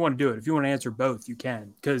 however you want to do it. If you want to answer both, you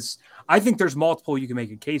can. Because I think there's multiple you can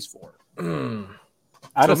make a case for. I'm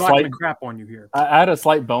not going to crap on you here. I had a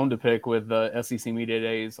slight bone to pick with the SEC Media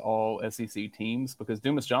Days all SEC teams because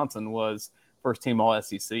Dumas Johnson was first team all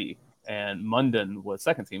SEC and Munden was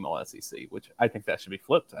second team all SEC, which I think that should be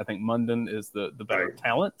flipped. I think Munden is the better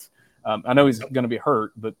talent. I know he's going to be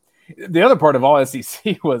hurt, but the other part of all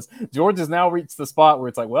SEC was Georgia's now reached the spot where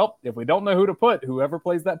it's like, well, if we don't know who to put, whoever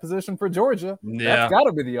plays that position for Georgia, that's got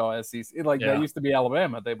to be the all SEC. That used to be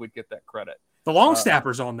Alabama. They would get that credit. The long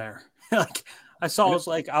snapper's on there. I saw, I was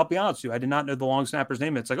like, I'll be honest with you, I did not know the long snapper's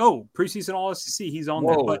name. It's like, oh, preseason all SEC, he's on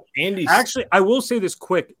there. But actually, I will say this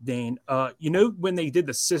quick, Dane. When they did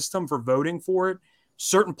the system for voting for it,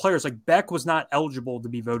 certain players like Beck was not eligible to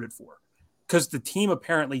be voted for because the team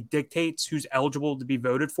apparently dictates who's eligible to be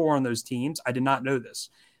voted for on those teams. I did not know this.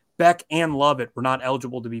 Beck and Lovett were not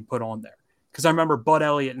eligible to be put on there because I remember Bud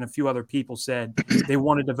Elliott and a few other people said they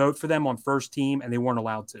wanted to vote for them on first team and they weren't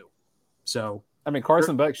allowed to. So. I mean,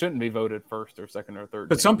 Carson Beck shouldn't be voted first or second or third.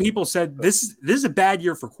 But some people said this is a bad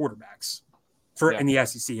year for quarterbacks. In the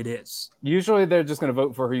SEC, it is. Usually they're just going to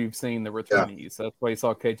vote for who you've seen, the returnees. That's why you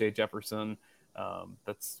saw KJ Jefferson.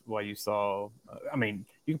 That's why you saw you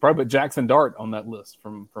can probably put Jackson Dart on that list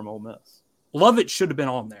from Ole Miss. Lovett should have been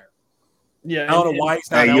on there. Yeah. I don't know why he's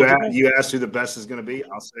not eligible. You asked who the best is going to be.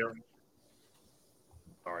 I'll say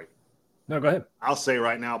sorry. No, go ahead. I'll say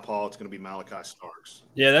right now, Paul, it's going to be Malachi Starks.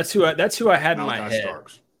 Yeah, that's who I had in my head.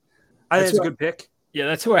 Starks. I think it's a good pick. Yeah,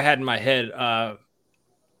 that's who I had in my head.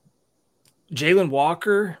 Jalen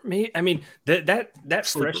Walker, me. I mean, that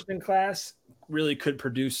freshman class really could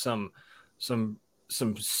produce some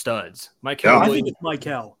studs. I think it's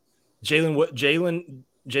Michael.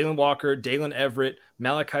 Jalen Walker, Dalen Everett,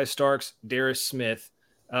 Malachi Starks, Darius Smith,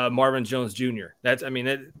 Marvin Jones Jr.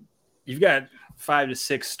 You've got 5 to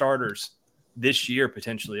 6 starters this year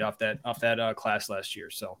potentially off that class last year.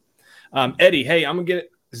 So, Eddie, hey, I'm gonna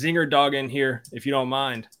get Zinger Dog in here if you don't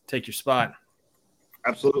mind. Take your spot.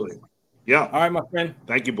 Absolutely. Yeah. All right, my friend.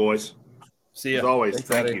 Thank you, boys. See you. As always.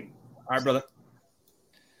 Thank you. All right, brother.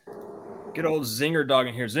 Get old Zinger Dog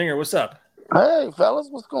in here. Zinger, what's up? Hey, fellas,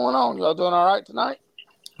 what's going on? Y'all doing all right tonight?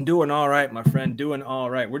 Doing all right, my friend. Doing all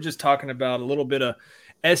right. We're just talking about a little bit of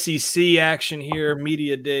SEC action here,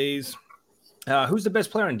 media days. Who's the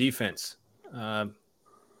best player on defense?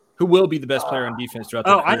 Who will be the best player on defense throughout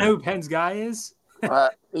the career? I know who Penn's guy is.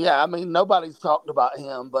 Yeah, nobody's talked about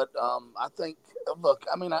him, but I think, look,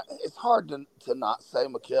 it's hard to not say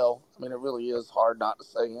McKell. It really is hard not to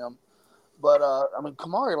say him. But,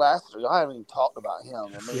 Kamari Lassiter, I haven't even talked about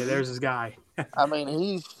him. There's his guy.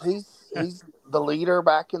 He's the leader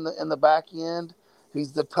back in the back end.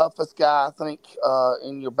 He's the toughest guy, I think,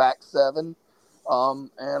 in your back seven. I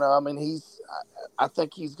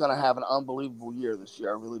think he's going to have an unbelievable year this year.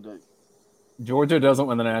 I really do. Georgia doesn't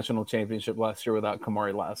win the national championship last year without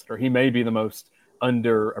Kamari Lassiter. He may be the most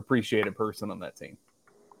underappreciated person on that team.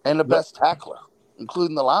 And the best tackler,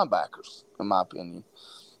 including the linebackers, in my opinion.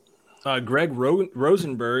 Greg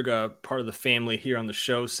Rosenberg, part of the family here on the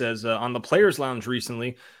show, says on the Players Lounge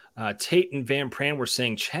recently, Tate and Van Pran were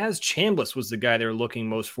saying Chaz Chambliss was the guy they were looking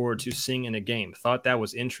most forward to seeing in a game. Thought that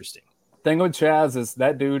was interesting. Thing with Chaz is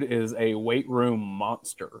that dude is a weight room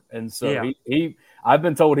monster. And so I've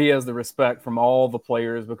been told he has the respect from all the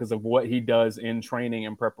players because of what he does in training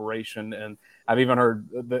and preparation. And I've even heard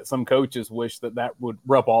that some coaches wish that would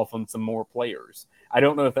rub off on some more players. I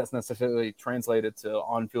don't know if that's necessarily translated to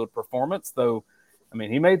on-field performance, though. I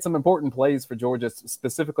mean, he made some important plays for Georgia.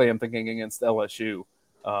 Specifically, I'm thinking against LSU.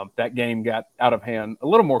 That game got out of hand a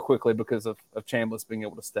little more quickly because of Chambliss being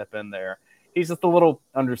able to step in there. He's just a little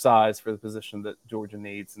undersized for the position that Georgia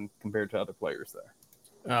needs and compared to other players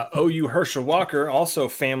there. OU Herschel Walker, also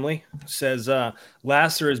family, says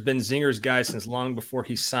Lasser has been Zinger's guy since long before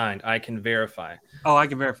he signed. I can verify. Oh, I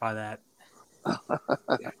can verify that. I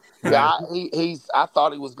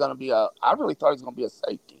thought he was going to be I really thought he was going to be a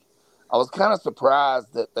safety. I was kind of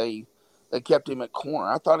surprised that they kept him at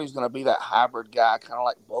corner. I thought he was going to be that hybrid guy, kind of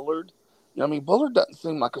like Bullard. Bullard doesn't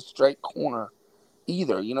seem like a straight corner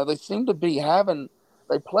either. They seem to be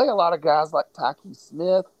they play a lot of guys like Tyke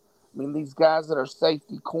Smith. These guys that are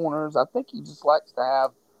safety corners, I think he just likes to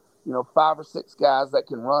have, 5 or 6 guys that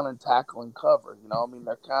can run and tackle and cover.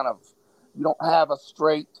 They're kind of, you don't have a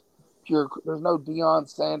straight, pure, there's no Deion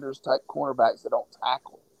Sanders type cornerbacks that don't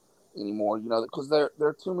tackle anymore, because there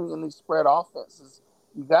are too many in these spread offenses.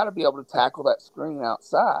 You got to be able to tackle that screen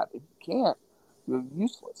outside. If you can't, you're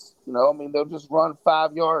useless. They'll just run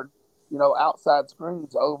 5-yard, outside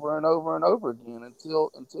screens over and over and over again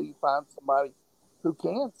until you find somebody who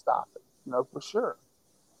can stop it, for sure.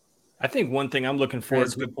 I think one thing I'm looking forward to.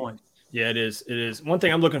 That's a good point. Yeah, it is. It is. One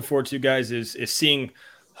thing I'm looking forward to, guys, is seeing,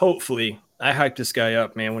 hopefully, I hyped this guy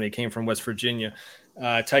up, man, when he came from West Virginia,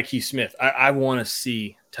 Tyke Smith. I want to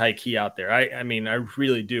see Tyke out there. I mean, I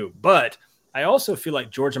really do. But I also feel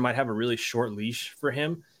like Georgia might have a really short leash for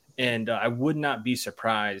him, and I would not be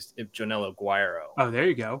surprised if Jonel Aguero. Oh, there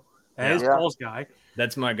you go. That is Paul's guy.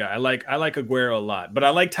 That's my guy. I like Aguero a lot, but I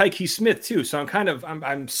like Tyke Smith too. So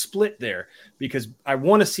I'm split there because I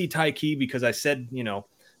want to see Tyke because I said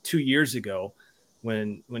 2 years ago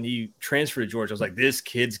when he transferred to Georgia, I was like, this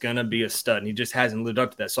kid's gonna be a stud, and he just hasn't lived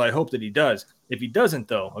up to that. So I hope that he does. If he doesn't,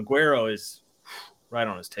 though, Aguero is right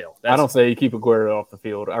on his tail. I don't say you keep Aguero off the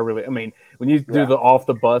field. When you do the off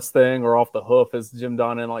the bus thing or off the hoof, as Jim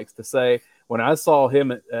Donnan likes to say, when I saw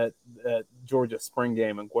him at Georgia spring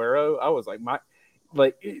game, Aguero, I was like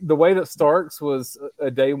the way that Starks was a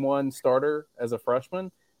day one starter as a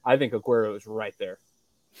freshman, I think Aguero is right there.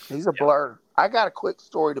 He's a blur. I got a quick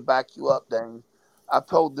story to back you up, Dayne. I've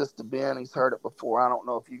told this to Ben. He's heard it before. I don't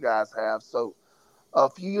know if you guys have. So a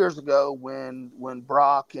few years ago when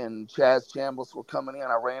Brock and Chaz Chambliss were coming in,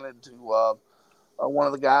 I ran into one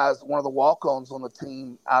of the walk-ons on the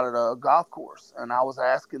team out at a golf course. And I was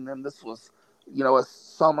asking them, this was, as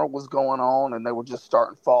summer was going on and they were just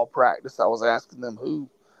starting fall practice, I was asking them who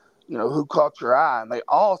caught your eye, and they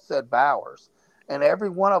all said Bowers, and every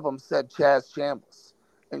one of them said Chaz Chambliss.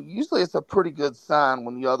 And usually it's a pretty good sign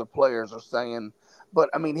when the other players are saying, but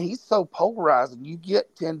he's so polarizing. You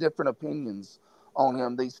get 10 different opinions on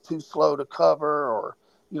him. He's too slow to cover, or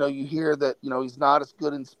you hear that he's not as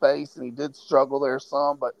good in space, and he did struggle there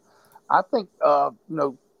some. But I think the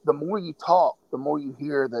more you talk, the more you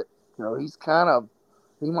hear that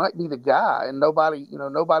he might be the guy, and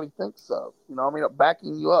nobody thinks so.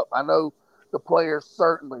 Backing you up, I know the players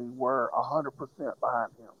certainly were 100%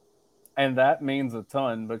 behind him. And that means a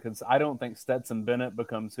ton, because I don't think Stetson Bennett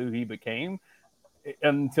becomes who he became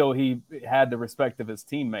until he had the respect of his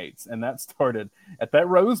teammates. And that started at that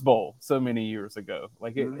Rose Bowl so many years ago.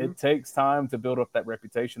 It takes time to build up that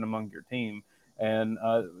reputation among your team. And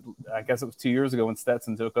I guess it was 2 years ago when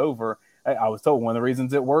Stetson took over, I was told one of the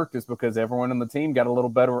reasons it worked is because everyone on the team got a little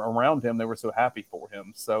better around him. They were so happy for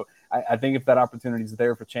him. So I think if that opportunity is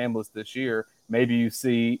there for Chambliss this year, maybe you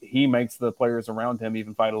see he makes the players around him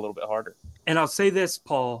even fight a little bit harder. And I'll say this,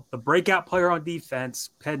 Paul, the breakout player on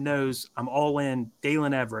defense, Ped knows I'm all in.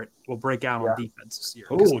 Daylen Everett will break out on defense this year.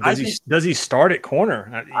 Oh, does he start at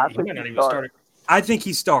corner? He might not even start. I think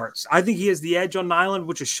he starts. I think he has the edge on Nyland,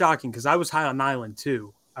 which is shocking because I was high on Nyland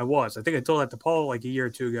too. I think I told that to Paul like a year or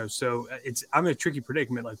two ago. So I'm in a tricky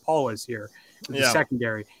predicament like Paul is here with the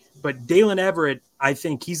secondary. But Daylen Everett, I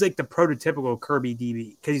think he's like the prototypical Kirby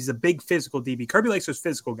DB because he's a big physical DB. Kirby likes those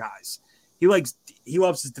physical guys. He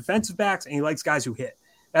loves his defensive backs, and he likes guys who hit.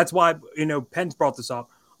 That's why, Penn's brought this up.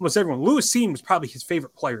 Almost everyone. Lewis Cine was probably his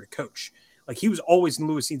favorite player to coach. Like, he was always in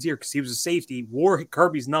Lewis Cine's ear because he was a safety, wore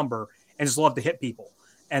Kirby's number, and just loved to hit people.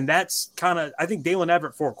 And that's kind of – I think Daylen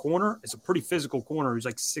Everett for a corner is a pretty physical corner who's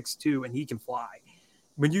like 6'2", and he can fly.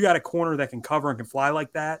 When you got a corner that can cover and can fly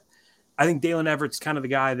like that, I think Daylen Everett's kind of the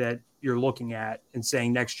guy that you're looking at and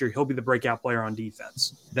saying next year he'll be the breakout player on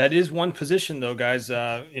defense. That is one position, though, guys.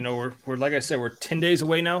 We're like I said, we're 10 days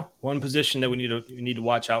away now. One position that we need to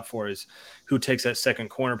watch out for is who takes that second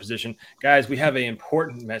corner position. Guys, we have an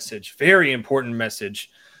important message, very important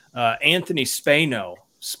message. Anthony Spano,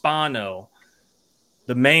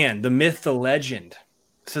 the man, the myth, the legend,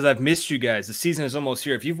 says, I've missed you guys. The season is almost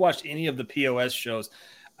here. If you've watched any of the POS shows,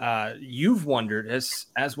 you've wondered, as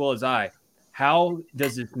well as I, how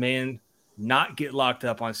does this man not get locked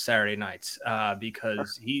up on Saturday nights?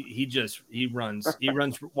 Because he runs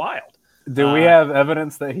wild. Do we have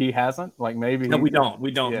evidence that he hasn't? Like maybe no, we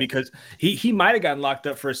don't yeah. Because he might have gotten locked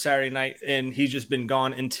up for a Saturday night and he's just been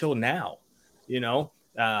gone until now.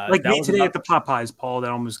 Like me today at the Popeyes, Paul,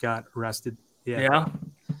 that almost got arrested. Yeah.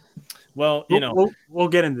 Well, we'll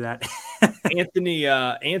get into that.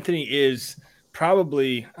 Anthony is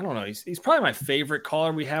probably, I don't know, he's probably my favorite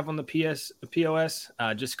caller we have on the POS,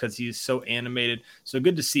 just because he's so animated. So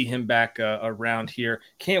good to see him back around here.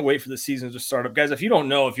 Can't wait for the season to start up, guys. If you don't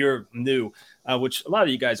know, if you're new, which a lot of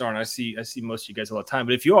you guys aren't, I see most of you guys all the time.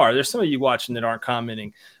 But if you are, there's some of you watching that aren't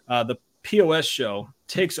commenting. The POS show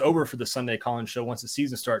takes over for the Sunday Call-In show once the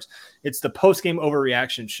season starts. It's the post-game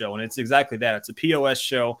overreaction show, and it's exactly that. It's a POS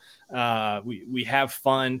show. We have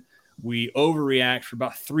fun. We overreact for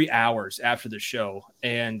about 3 hours after the show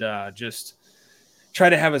and just try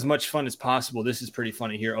to have as much fun as possible. This is pretty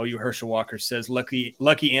funny here. OU Herschel Walker says, lucky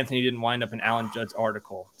Anthony didn't wind up in Alan Judd's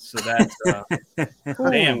article. So that's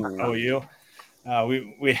damn, OU.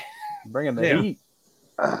 We bringing the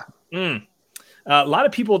heat. A lot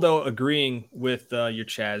of people, though, agreeing with your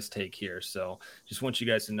Chaz take here. So just want you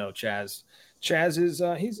guys to know Chaz is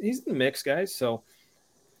he's in the mix, guys. So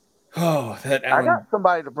I got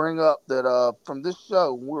somebody to bring up that from this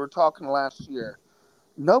show when we were talking last year.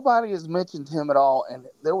 Nobody has mentioned him at all, and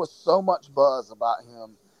there was so much buzz about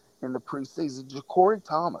him in the preseason. Ja'Cory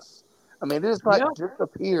Thomas. I mean, it just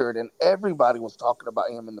disappeared, and everybody was talking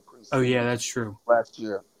about him in the preseason. Oh, yeah, that's true. Last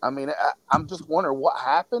year. I mean, I'm just wondering what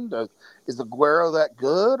happened. Is Aguero that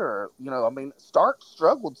good? Or, Stark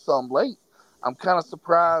struggled some late. I'm kind of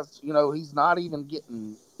surprised, he's not even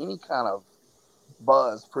getting any kind of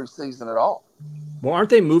buzz preseason at all. Well,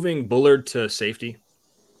 aren't they moving Bullard to safety?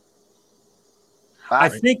 I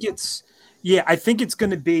think it's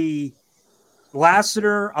going to be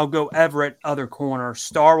Lassiter. I'll go Everett, other corner.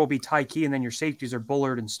 Star will be Tyke, and then your safeties are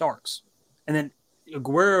Bullard and Starks. And then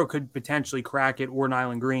Aguero could potentially crack it, or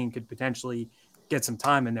Nyland Green could potentially get some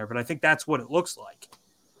time in there. But I think that's what it looks like.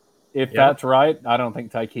 If that's right, I don't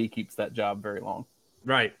think Tyke keeps that job very long.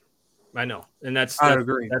 Right. I know. And I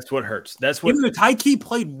agree. That's what hurts. That's what. Even though Tyke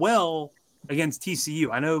played well against TCU.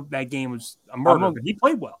 I know that game was a murder, but he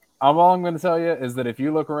played well. All I'm going to tell you is that if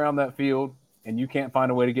you look around that field and you can't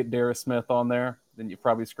find a way to get Darius Smith on there, then you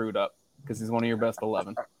probably screwed up because he's one of your best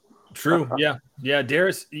 11. True. Yeah.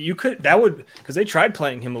 Darius, because they tried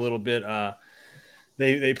playing him a little bit.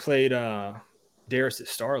 They played Darius at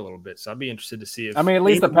star a little bit. So I'd be interested to see if. I mean, at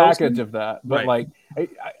least the package of that. But right.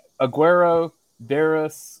 Aguero,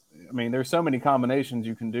 Darius, there's so many combinations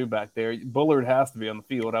you can do back there. Bullard has to be on the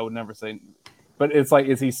field. I would never say. But it's like,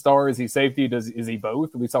 is he star? Is he safety? Is he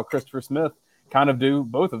both? We saw Christopher Smith kind of do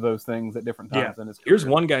both of those things at different times in his career. Here's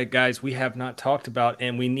one guy, guys, we have not talked about,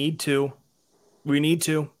 and we need to.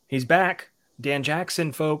 He's back. Dan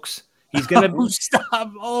Jackson, folks. He's going to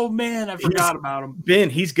stop. Oh, man, I forgot about him. Ben,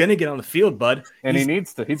 he's going to get on the field, bud. And he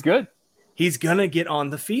needs to. He's good. He's going to get on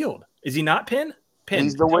the field. Is he not, Penn?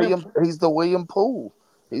 He's the William Poole.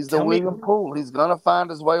 He's going to find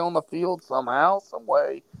his way on the field somehow, some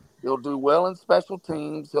way. He'll do well in special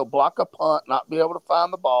teams. He'll block a punt, not be able to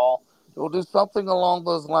find the ball. He'll do something along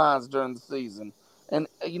those lines during the season. And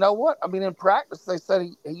you know what? In practice, they said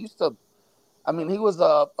he used to – he was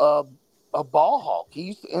a ball hawk. He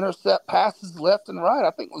used to intercept passes left and right.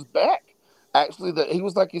 I think it was Beck, actually, that he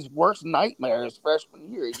was like his worst nightmare his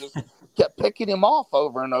freshman year. He just kept picking him off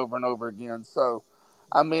over and over and over again. So,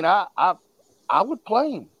 I would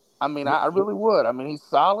play him. I really would. He's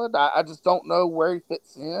solid. I just don't know where he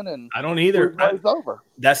fits in. And I don't either. Over.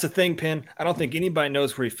 That's the thing, Penn. I don't think anybody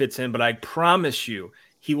knows where he fits in, but I promise you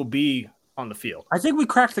he will be on the field. I think we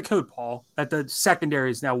cracked the code, Paul, that the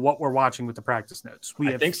secondary is now what we're watching with the practice notes.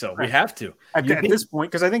 I think so. We have to. At this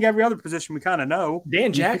point, because I think every other position we kind of know.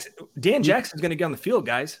 Dan Jackson's going to get on the field,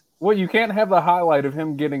 guys. Well, you can't have the highlight of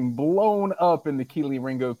him getting blown up in the Keely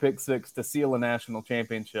Ringo pick six to seal a national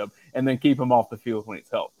championship and then keep him off the field when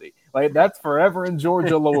he's healthy. Like, that's forever in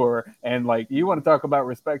Georgia lore. And, you want to talk about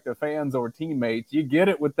respect to fans or teammates, you get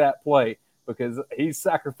it with that play because he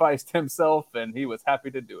sacrificed himself and he was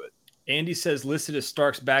happy to do it. Andy says listed as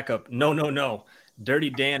Stark's backup. No. Dirty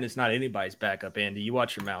Dan is not anybody's backup, Andy. You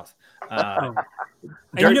watch your mouth.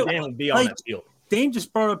 Dirty Dan will be on that field. Dayne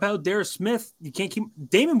just brought up how Darius Smith, you can't keep –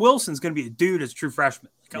 Damon Wilson's going to be a dude as a true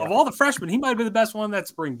freshman. Of all the freshmen, he might be the best one in that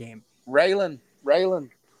spring game. Raylan.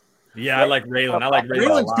 Yeah, I like Raylan.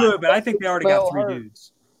 Raylan's good, but I think they already got three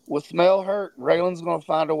dudes. With Smell hurt, Raylan's going to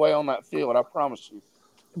find a way on that field, I promise you.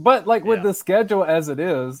 But, with the schedule as it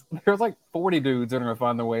is, there's 40 dudes that are going to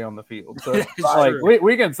find their way on the field. So,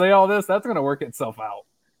 we can say all this. That's going to work itself out.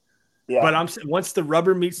 Yeah. But once the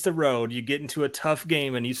rubber meets the road, you get into a tough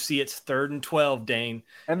game and you see it's 3rd and 12, Dayne.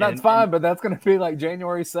 And that's fine, but that's going to be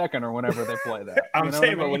January 2nd or whenever they play that. I'm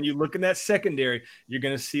saying, but when you look in that secondary, you're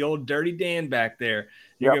going to see old Dirty Dan back there.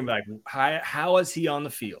 You're going to be like, how is he on the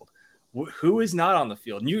field? Who is not on the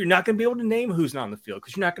field? And you're not going to be able to name who's not on the field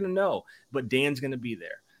because you're not going to know. But Dan's going to be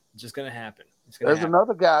there. It's just going to happen. There's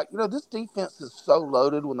another guy. This defense is so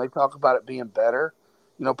loaded when they talk about it being better,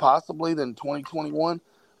 possibly than 2021.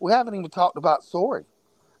 We haven't even talked about Sorey.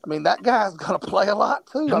 I mean, that guy's going to play a lot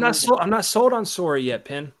too. I'm not sold on Sorey yet,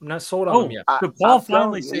 Penn. I'm not sold on him yet. Paul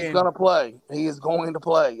finally saying he's going to play. He is going to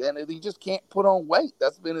play, and he just can't put on weight.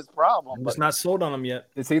 That's been his problem. I'm just not sold on him yet.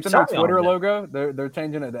 Is he the new Twitter logo? They're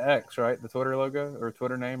changing it to X, right? The Twitter logo or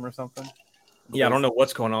Twitter name or something. Yeah, I don't know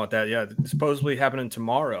what's going on with that. Yeah, it's supposedly happening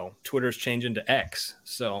tomorrow. Twitter's changing to X,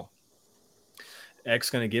 so X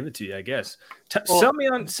going to give it to you, I guess. Sell me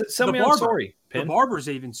on Sorey. The Barber's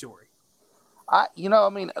even Sorey.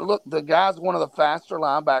 Look, the guy's one of the faster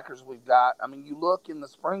linebackers we've got. I mean, you look in the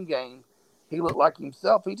spring game, he looked like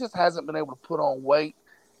himself. He just hasn't been able to put on weight,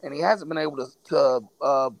 and he hasn't been able to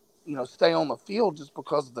stay on the field just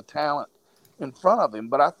because of the talent in front of him.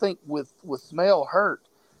 But I think with Smell hurt,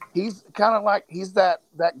 he's kind of he's that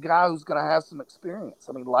guy who's going to have some experience.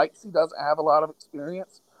 I mean, Lightsey doesn't have a lot of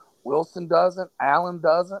experience. Wilson doesn't. Allen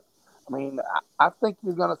doesn't. I mean, I think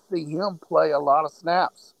you're going to see him play a lot of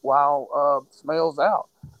snaps while Smell's out.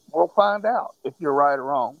 We'll find out if you're right or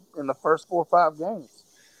wrong in the first 4 or 5 games.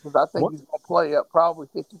 Because I think he's going to play up probably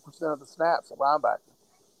 50% of the snaps at linebacker.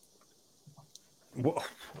 Well,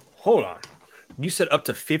 hold on. You said up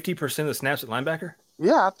to 50% of the snaps at linebacker?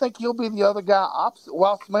 Yeah, I think he'll be the other guy opposite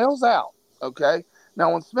while Smell's out, okay?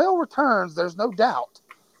 Now, when Smell returns, there's no doubt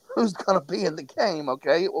who's going to be in the game,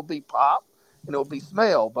 okay? It will be Pop. And it'll be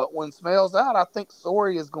Smell. But when Smell's out, I think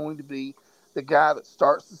Sorey is going to be the guy that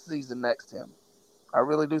starts the season next to him. I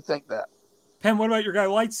really do think that. Penn, what about your guy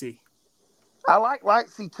Lightsey? I like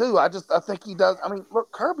Lightsey too. I think he does. I mean,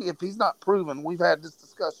 look, Kirby, if he's not proven, we've had this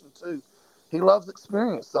discussion too. He loves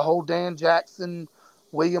experience. The whole Dan Jackson,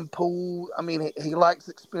 William Poole. I mean, he likes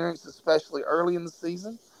experience, especially early in the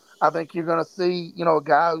season. I think you're going to see, a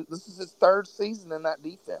guy. This is his 3rd season in that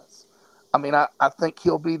defense. I mean, I think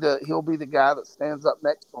he'll be the guy that stands up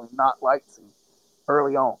next to him, not Lightsey,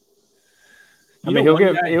 early on.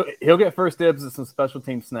 He'll get first dibs at some special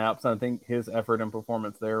team snaps. And I think his effort and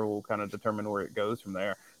performance there will kind of determine where it goes from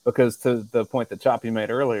there. Because to the point that Choppy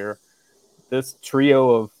made earlier, this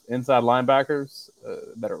trio of inside linebackers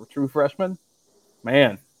that are true freshmen,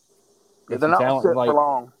 man, they're not sit for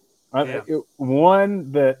long.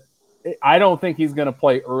 One that I don't think he's going to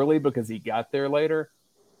play early because he got there later.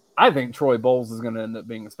 I think Troy Bowles is going to end up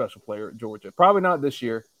being a special player at Georgia. Probably not this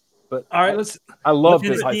year, but all right. I love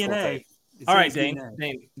this high school tape. All right, Dayne,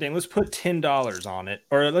 let's put $10 on it,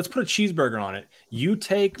 or let's put a cheeseburger on it. You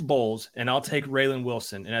take Bowles, and I'll take Raylan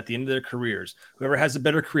Wilson. And at the end of their careers, whoever has a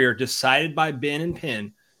better career, decided by Ben and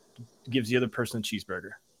Penn, gives the other person a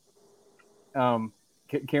cheeseburger.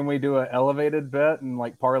 Can we do an elevated bet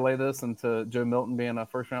and parlay this into Joe Milton being a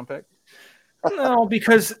first-round pick? No,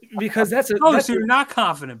 because that's so you're not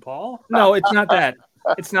confident, Paul. No, it's not that.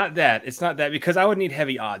 It's not that because I would need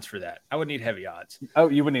heavy odds for that. I would need heavy odds. Oh,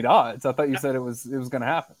 you would need odds. I thought you said it was going to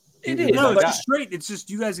happen. It is. No, it's just straight. It's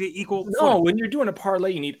just you guys get equal. No, footing. When you're doing a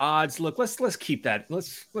parlay, you need odds. Look, let's keep that.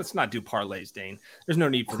 Let's not do parlays, Dayne. There's no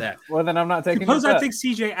need for that. Well, then I'm not taking. Suppose I think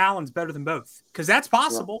CJ Allen's better than both because that's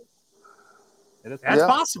possible. Yeah. That's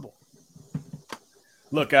possible.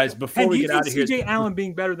 Look, guys, before we get out of here, CJ Allen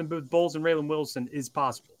being better than both Bowles and Raylan Wilson is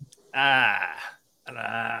possible. I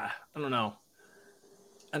don't know.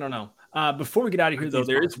 Before we get out of here, though,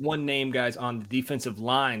 there is one name, guys, on the defensive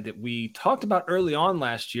line that we talked about early on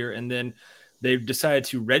last year, and then they've decided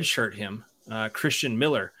to redshirt him, Christian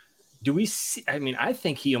Miller. Do we see? I mean, I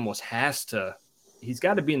think he almost has to. He's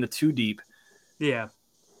got to be in the 2 deep. Yeah.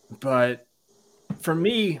 But for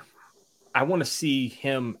me, I want to see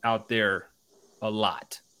him out there a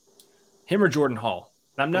lot. Him or Jordan Hall.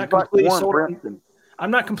 I'm not completely sold on. I'm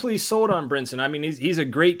not completely sold on Brinson. I mean, he's a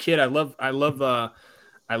great kid. I love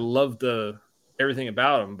the everything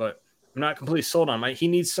about him, but I'm not completely sold on him. He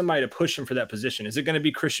needs somebody to push him for that position. Is it going to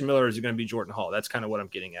be Christian Miller or is it going to be Jordan Hall? That's kind of what I'm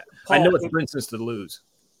getting at. Paul, I know it's Brinson's to lose.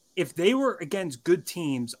 If they were against good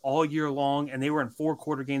teams all year long and they were in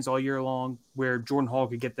 4-quarter games all year long where Jordan Hall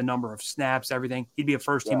could get the number of snaps, everything, he'd be a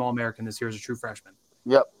first-team All-American this year as a true freshman.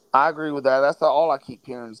 Yep, I agree with that. That's all I keep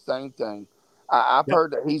hearing, the same thing. I've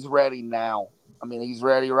heard that he's ready now. I mean, he's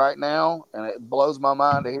ready right now, and it blows my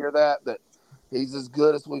mind to hear that he's as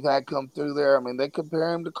good as we've had come through there. I mean, they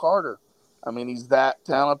compare him to Carter. I mean, he's that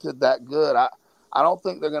talented, that good. I don't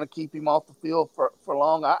think they're going to keep him off the field for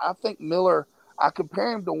long. I think Miller – I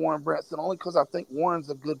compare him to Warren Brinson only because I think Warren's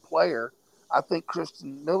a good player. I think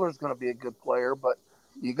Christian Miller's going to be a good player, but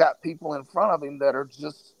you got people in front of him that are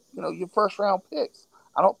just, your first-round picks.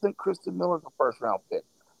 I don't think Christian Miller's a first-round pick.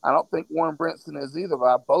 I don't think Warren Brinson is either, but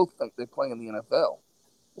I both think they play in the NFL.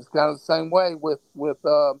 It's kind of the same way with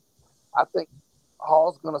I think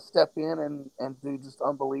Hall's going to step in and do just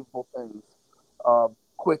unbelievable things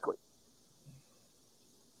quickly.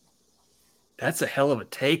 That's a hell of a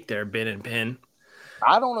take there, Ben and Ben.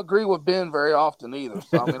 I don't agree with Ben very often either.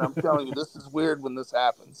 So, I mean, I'm telling you, this is weird when this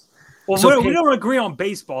happens. Well, so we don't agree on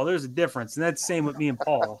baseball. There's a difference, and that's the same with me and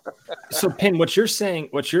Paul. So, Penn, what you're saying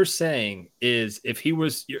is, if he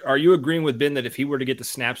was, are you agreeing with Ben that if he were to get the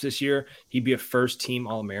snaps this year, he'd be a first-team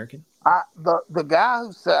All-American? The guy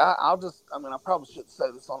who said, I probably shouldn't say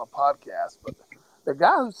this on a podcast, but the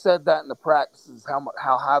guy who said that in the practices,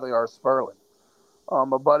 how high they are, Sperling. A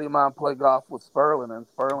buddy of mine played golf with Sperling, and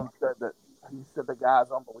Sperling said that the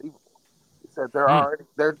guy's unbelievable. He said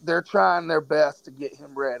they're trying their best to get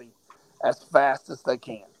him ready as fast as they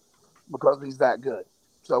can because he's that good.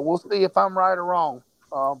 So we'll see if I'm right or wrong.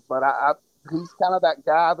 But he's kind of that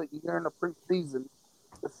guy that you hear in the preseason,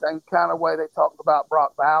 the same kind of way they talked about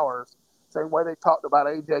Brock Bowers, same way they talked about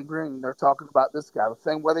A.J. Green. They're talking about this guy, the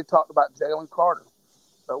same way they talked about Jalen Carter.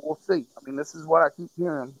 So we'll see. I mean, this is what I keep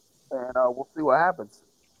hearing, and we'll see what happens.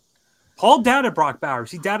 Paul doubted Brock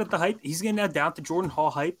Bowers. He doubted the hype. He's going to doubt the Jordan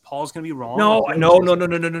Hall hype. Paul's going to be wrong. No.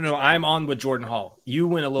 I'm on with Jordan Hall. You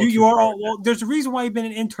went a little. You are all, well. There's a reason why you've been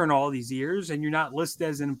an intern all these years, and you're not listed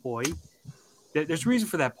as an employee. There's a reason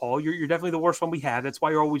for that, Paul. You're definitely the worst one we have. That's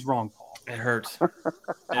why you're always wrong, Paul. It hurts.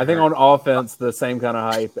 I think on offense, the same kind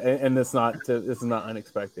of hype, and this is not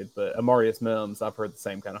unexpected, but Amarius Mims, I've heard the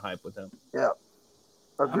same kind of hype with him. Yeah.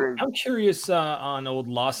 I'm curious on old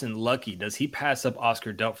Lawson Lucky. Does he pass up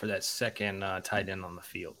Oscar Delp for that second tight end on the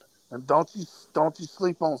field? And don't you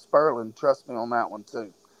sleep on Sperling. Trust me on that one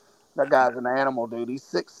too. That guy's an animal, dude. He's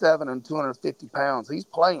 6'7" and 250 pounds. He's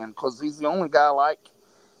playing because he's the only guy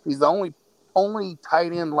he's the only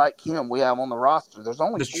tight end like him we have on the roster. There's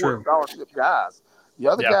only 4 scholarship guys. The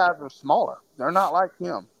other guys are smaller. They're not like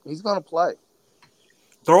him. He's going to play.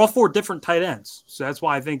 They're all 4 different tight ends. So that's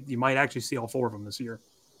why I think you might actually see all 4 of them this year.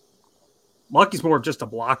 Lucky's more of just a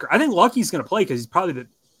blocker. I think Lucky's going to play because he's probably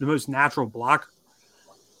the most natural blocker.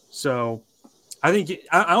 So I don't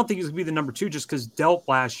think he's going to be the number 2 just because Delp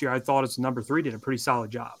last year, I thought as number 3 did a pretty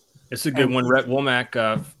solid job. It's a good one. Rhett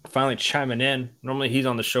Womack finally chiming in. Normally he's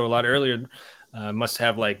on the show a lot earlier. Must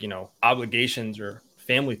have obligations or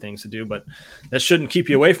family things to do, but that shouldn't keep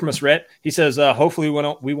you away from us, Rhett. He says, hopefully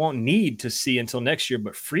we won't need to see until next year,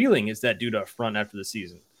 but Freeling is that dude up front after the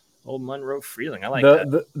season. Old Monroe Freeling. I like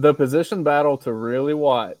that. The position battle to really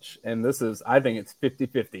watch, and I think it's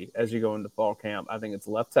 50-50 as you go into fall camp. I think it's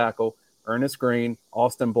left tackle, Ernest Green,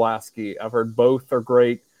 Austin Blasky. I've heard both are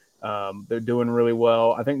great. They're doing really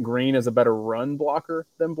well. I think Green is a better run blocker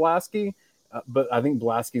than Blasky, but I think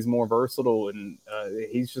Blasky's more versatile, and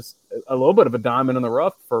he's just a little bit of a diamond in the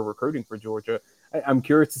rough for recruiting for Georgia. I'm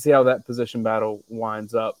curious to see how that position battle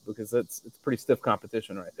winds up because it's pretty stiff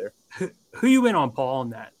competition right there. Who you in on, Paul,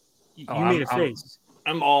 on that? You made a face.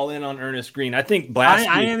 I'm all in on Ernest Green. I think Blasky.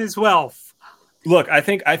 I am as well. Look, I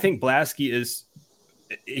think Blasky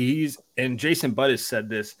and Jason Budd has said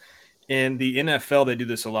this. In the NFL, they do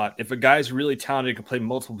this a lot. If a guy's really talented and can play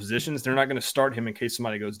multiple positions, they're not going to start him in case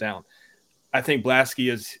somebody goes down. I think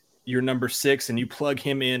Blasky is your number 6, and you plug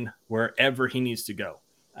him in wherever he needs to go.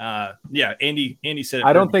 Andy said it.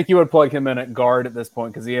 I don't think you would plug him in at guard at this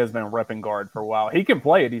point because he has been repping guard for a while. He can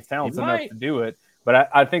play it. He's talented enough to do it. But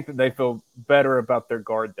I think that they feel better about their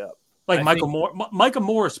guard depth. Like Micah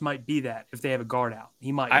Morris might be that if they have a guard out.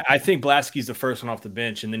 He might. I think Blasky's the first one off the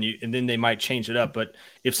bench, and then they might change it up. But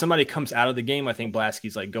if somebody comes out of the game, I think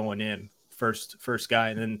Blasky's like going in first guy.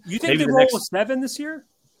 And then you think they roll with 7 this year?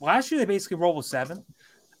 Last year they basically rolled with 7.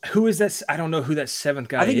 Who is that? I don't know who that 7th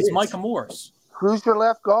guy is. I think it's Micah Morris. Who's your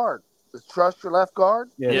left guard? Is Trust your left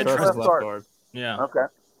guard? Yeah, Trust left guard. Yeah. Okay.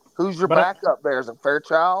 Who's your backup there? Is it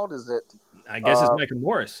Fairchild? Is it? I guess it's Micah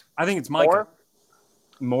Morris. I think it's Micah.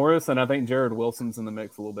 Morris, and I think Jared Wilson's in the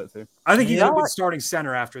mix a little bit too. I think he's a good starting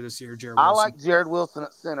center after this year, Jared Wilson. I like Jared Wilson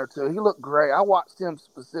at center too. He looked great. I watched him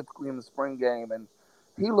specifically in the spring game, and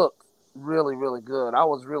he looked really, really good. I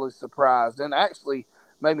was really surprised, and actually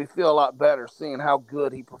made me feel a lot better seeing how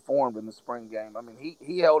good he performed in the spring game. I mean,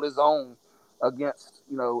 he held his own against,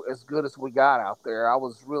 as good as we got out there. I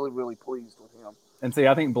was really, really pleased with him. And see,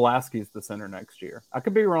 I think Blasky's the center next year. I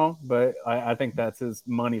could be wrong, but I think that's his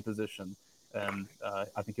money position. And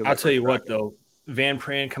I think I'll tell you what, though, Van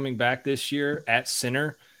Pran coming back this year at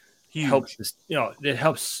center helps. It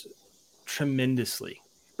helps tremendously.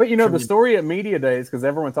 But the story at media days, because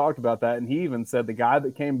everyone talked about that, and he even said the guy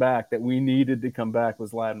that came back that we needed to come back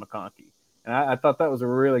was Ladd McConkey. And I thought that was a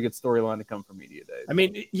really good storyline to come from media days. I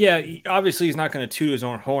mean, yeah, obviously he's not going to toot his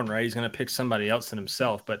own horn, right? He's going to pick somebody else than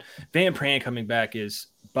himself. But Van Pran coming back is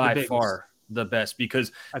by far the best,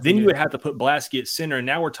 because then you would have to put Blasky at center. And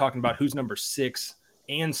now we're talking about who's number 6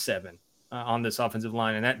 and 7 on this offensive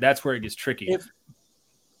line. And that's where it gets tricky.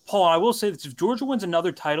 Paul, I will say that if Georgia wins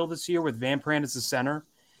another title this year with Van Pran as the center,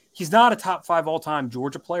 he's not a top 5 all-time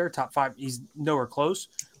Georgia player, top 5. He's nowhere close.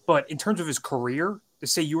 But in terms of his career, to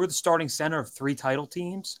say you were the starting center of 3 title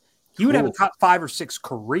teams, he would have a top 5 or 6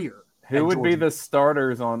 career. Who would be the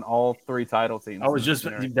starters on all 3 title teams? I was just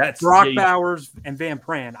that's Brock Bowers and Van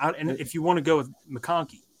Pran. And if you want to go with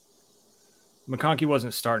McConkey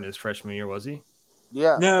wasn't starting his freshman year, was he?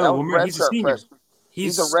 Yeah, no, he's a senior.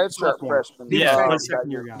 He's a redshirt freshman. Yeah,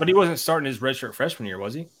 but he wasn't starting his redshirt freshman year,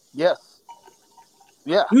 was he? Yes.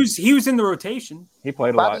 Yeah, he was in the rotation. He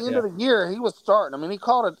played a lot. By the end of the year, he was starting. I mean, he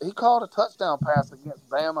called a touchdown pass against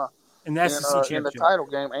Bama in the SEC in the title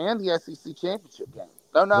game and the SEC championship game.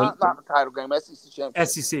 No, not the title game. SEC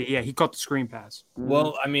championship. SEC, yeah, he caught the screen pass. Mm-hmm.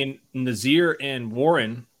 Well, I mean, Nazir and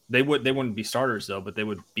Warren, they wouldn't be starters though, but they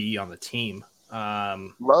would be on the team.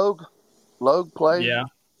 Logue played. Yeah.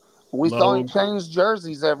 We saw him change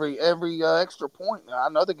jerseys every extra point. I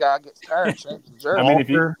know the guy gets tired of changing jerseys. I mean,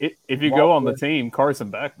 if you go on the team, Carson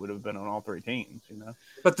Beck would have been on all 3 teams,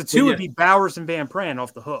 But the two would be Bowers and Van Pran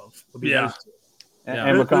off the hoof. And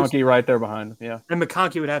McConkey right there behind him. Yeah. And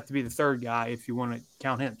McConkey would have to be the third guy if you want to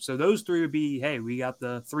count him. So those 3 would be, hey, we got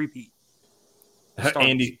the 3-peat.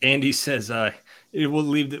 Andy says, we'll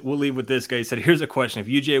leave with this guy. He said, here's a question. If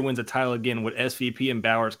UJ wins a title again, would SVP and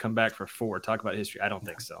Bowers come back for 4? Talk about history. I don't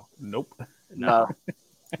think so. Nope. No.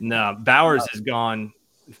 Bowers is gone.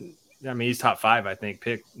 I mean, he's top 5, I think,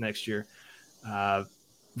 pick next year. Van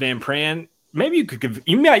Pran, maybe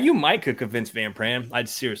you might could convince Van Pran. I'd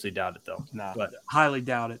seriously doubt it though. No, but highly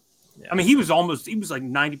doubt it. Yeah. I mean, he was like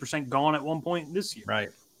 90% gone at one point this year. Right.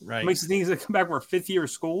 Makes the things that come back from our 5th year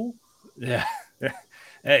of school. Yeah.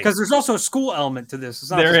 Because there's also a school element to this. It's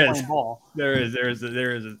not just playing ball. There is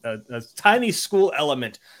a tiny school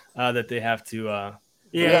element that they have to.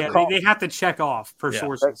 They have to check off per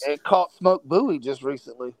sources. It caught Smoke Bowie just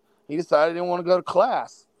recently. He decided he didn't want to go to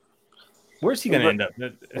class. Where's he going to end up?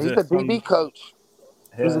 He's a DB coach.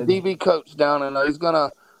 He's a DB coach down in. He's gonna,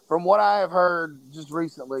 from what I have heard just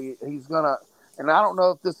recently, he's gonna. And I don't know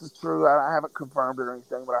if this is true. I haven't confirmed it or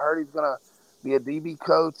anything, but I heard he's gonna be a DB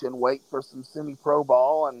coach and wait for some semi-pro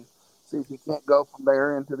ball and see if he can't go from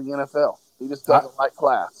there into the NFL. He just doesn't like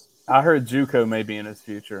class. I heard JUCO may be in his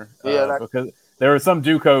future. Yeah, because there are some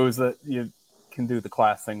JUCOs that you can do the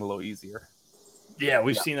class thing a little easier. Yeah,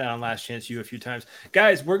 we've seen that on Last Chance U a few times.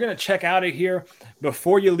 Guys, we're going to check out of here.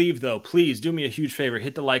 Before you leave, though, please do me a huge favor.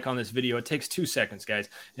 Hit the like on this video. It takes 2 seconds, guys,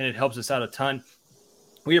 and it helps us out a ton.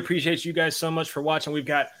 We appreciate you guys so much for watching. We've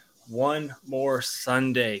got one more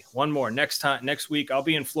Sunday. One more. Next week, I'll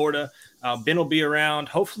be in Florida. Ben will be around.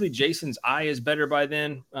 Hopefully, Jason's eye is better by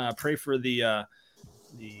then. Pray for the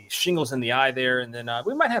shingles in the eye there. And then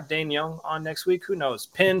we might have Dayne Young on next week. Who knows?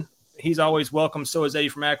 Penn, he's always welcome. So is Eddie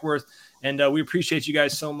from Ackworth. And we appreciate you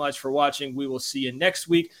guys so much for watching. We will see you next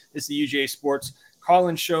week. This is the UJ Sports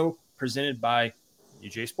Call-In Show presented by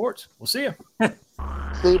UJ Sports. We'll see you.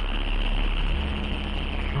 See you.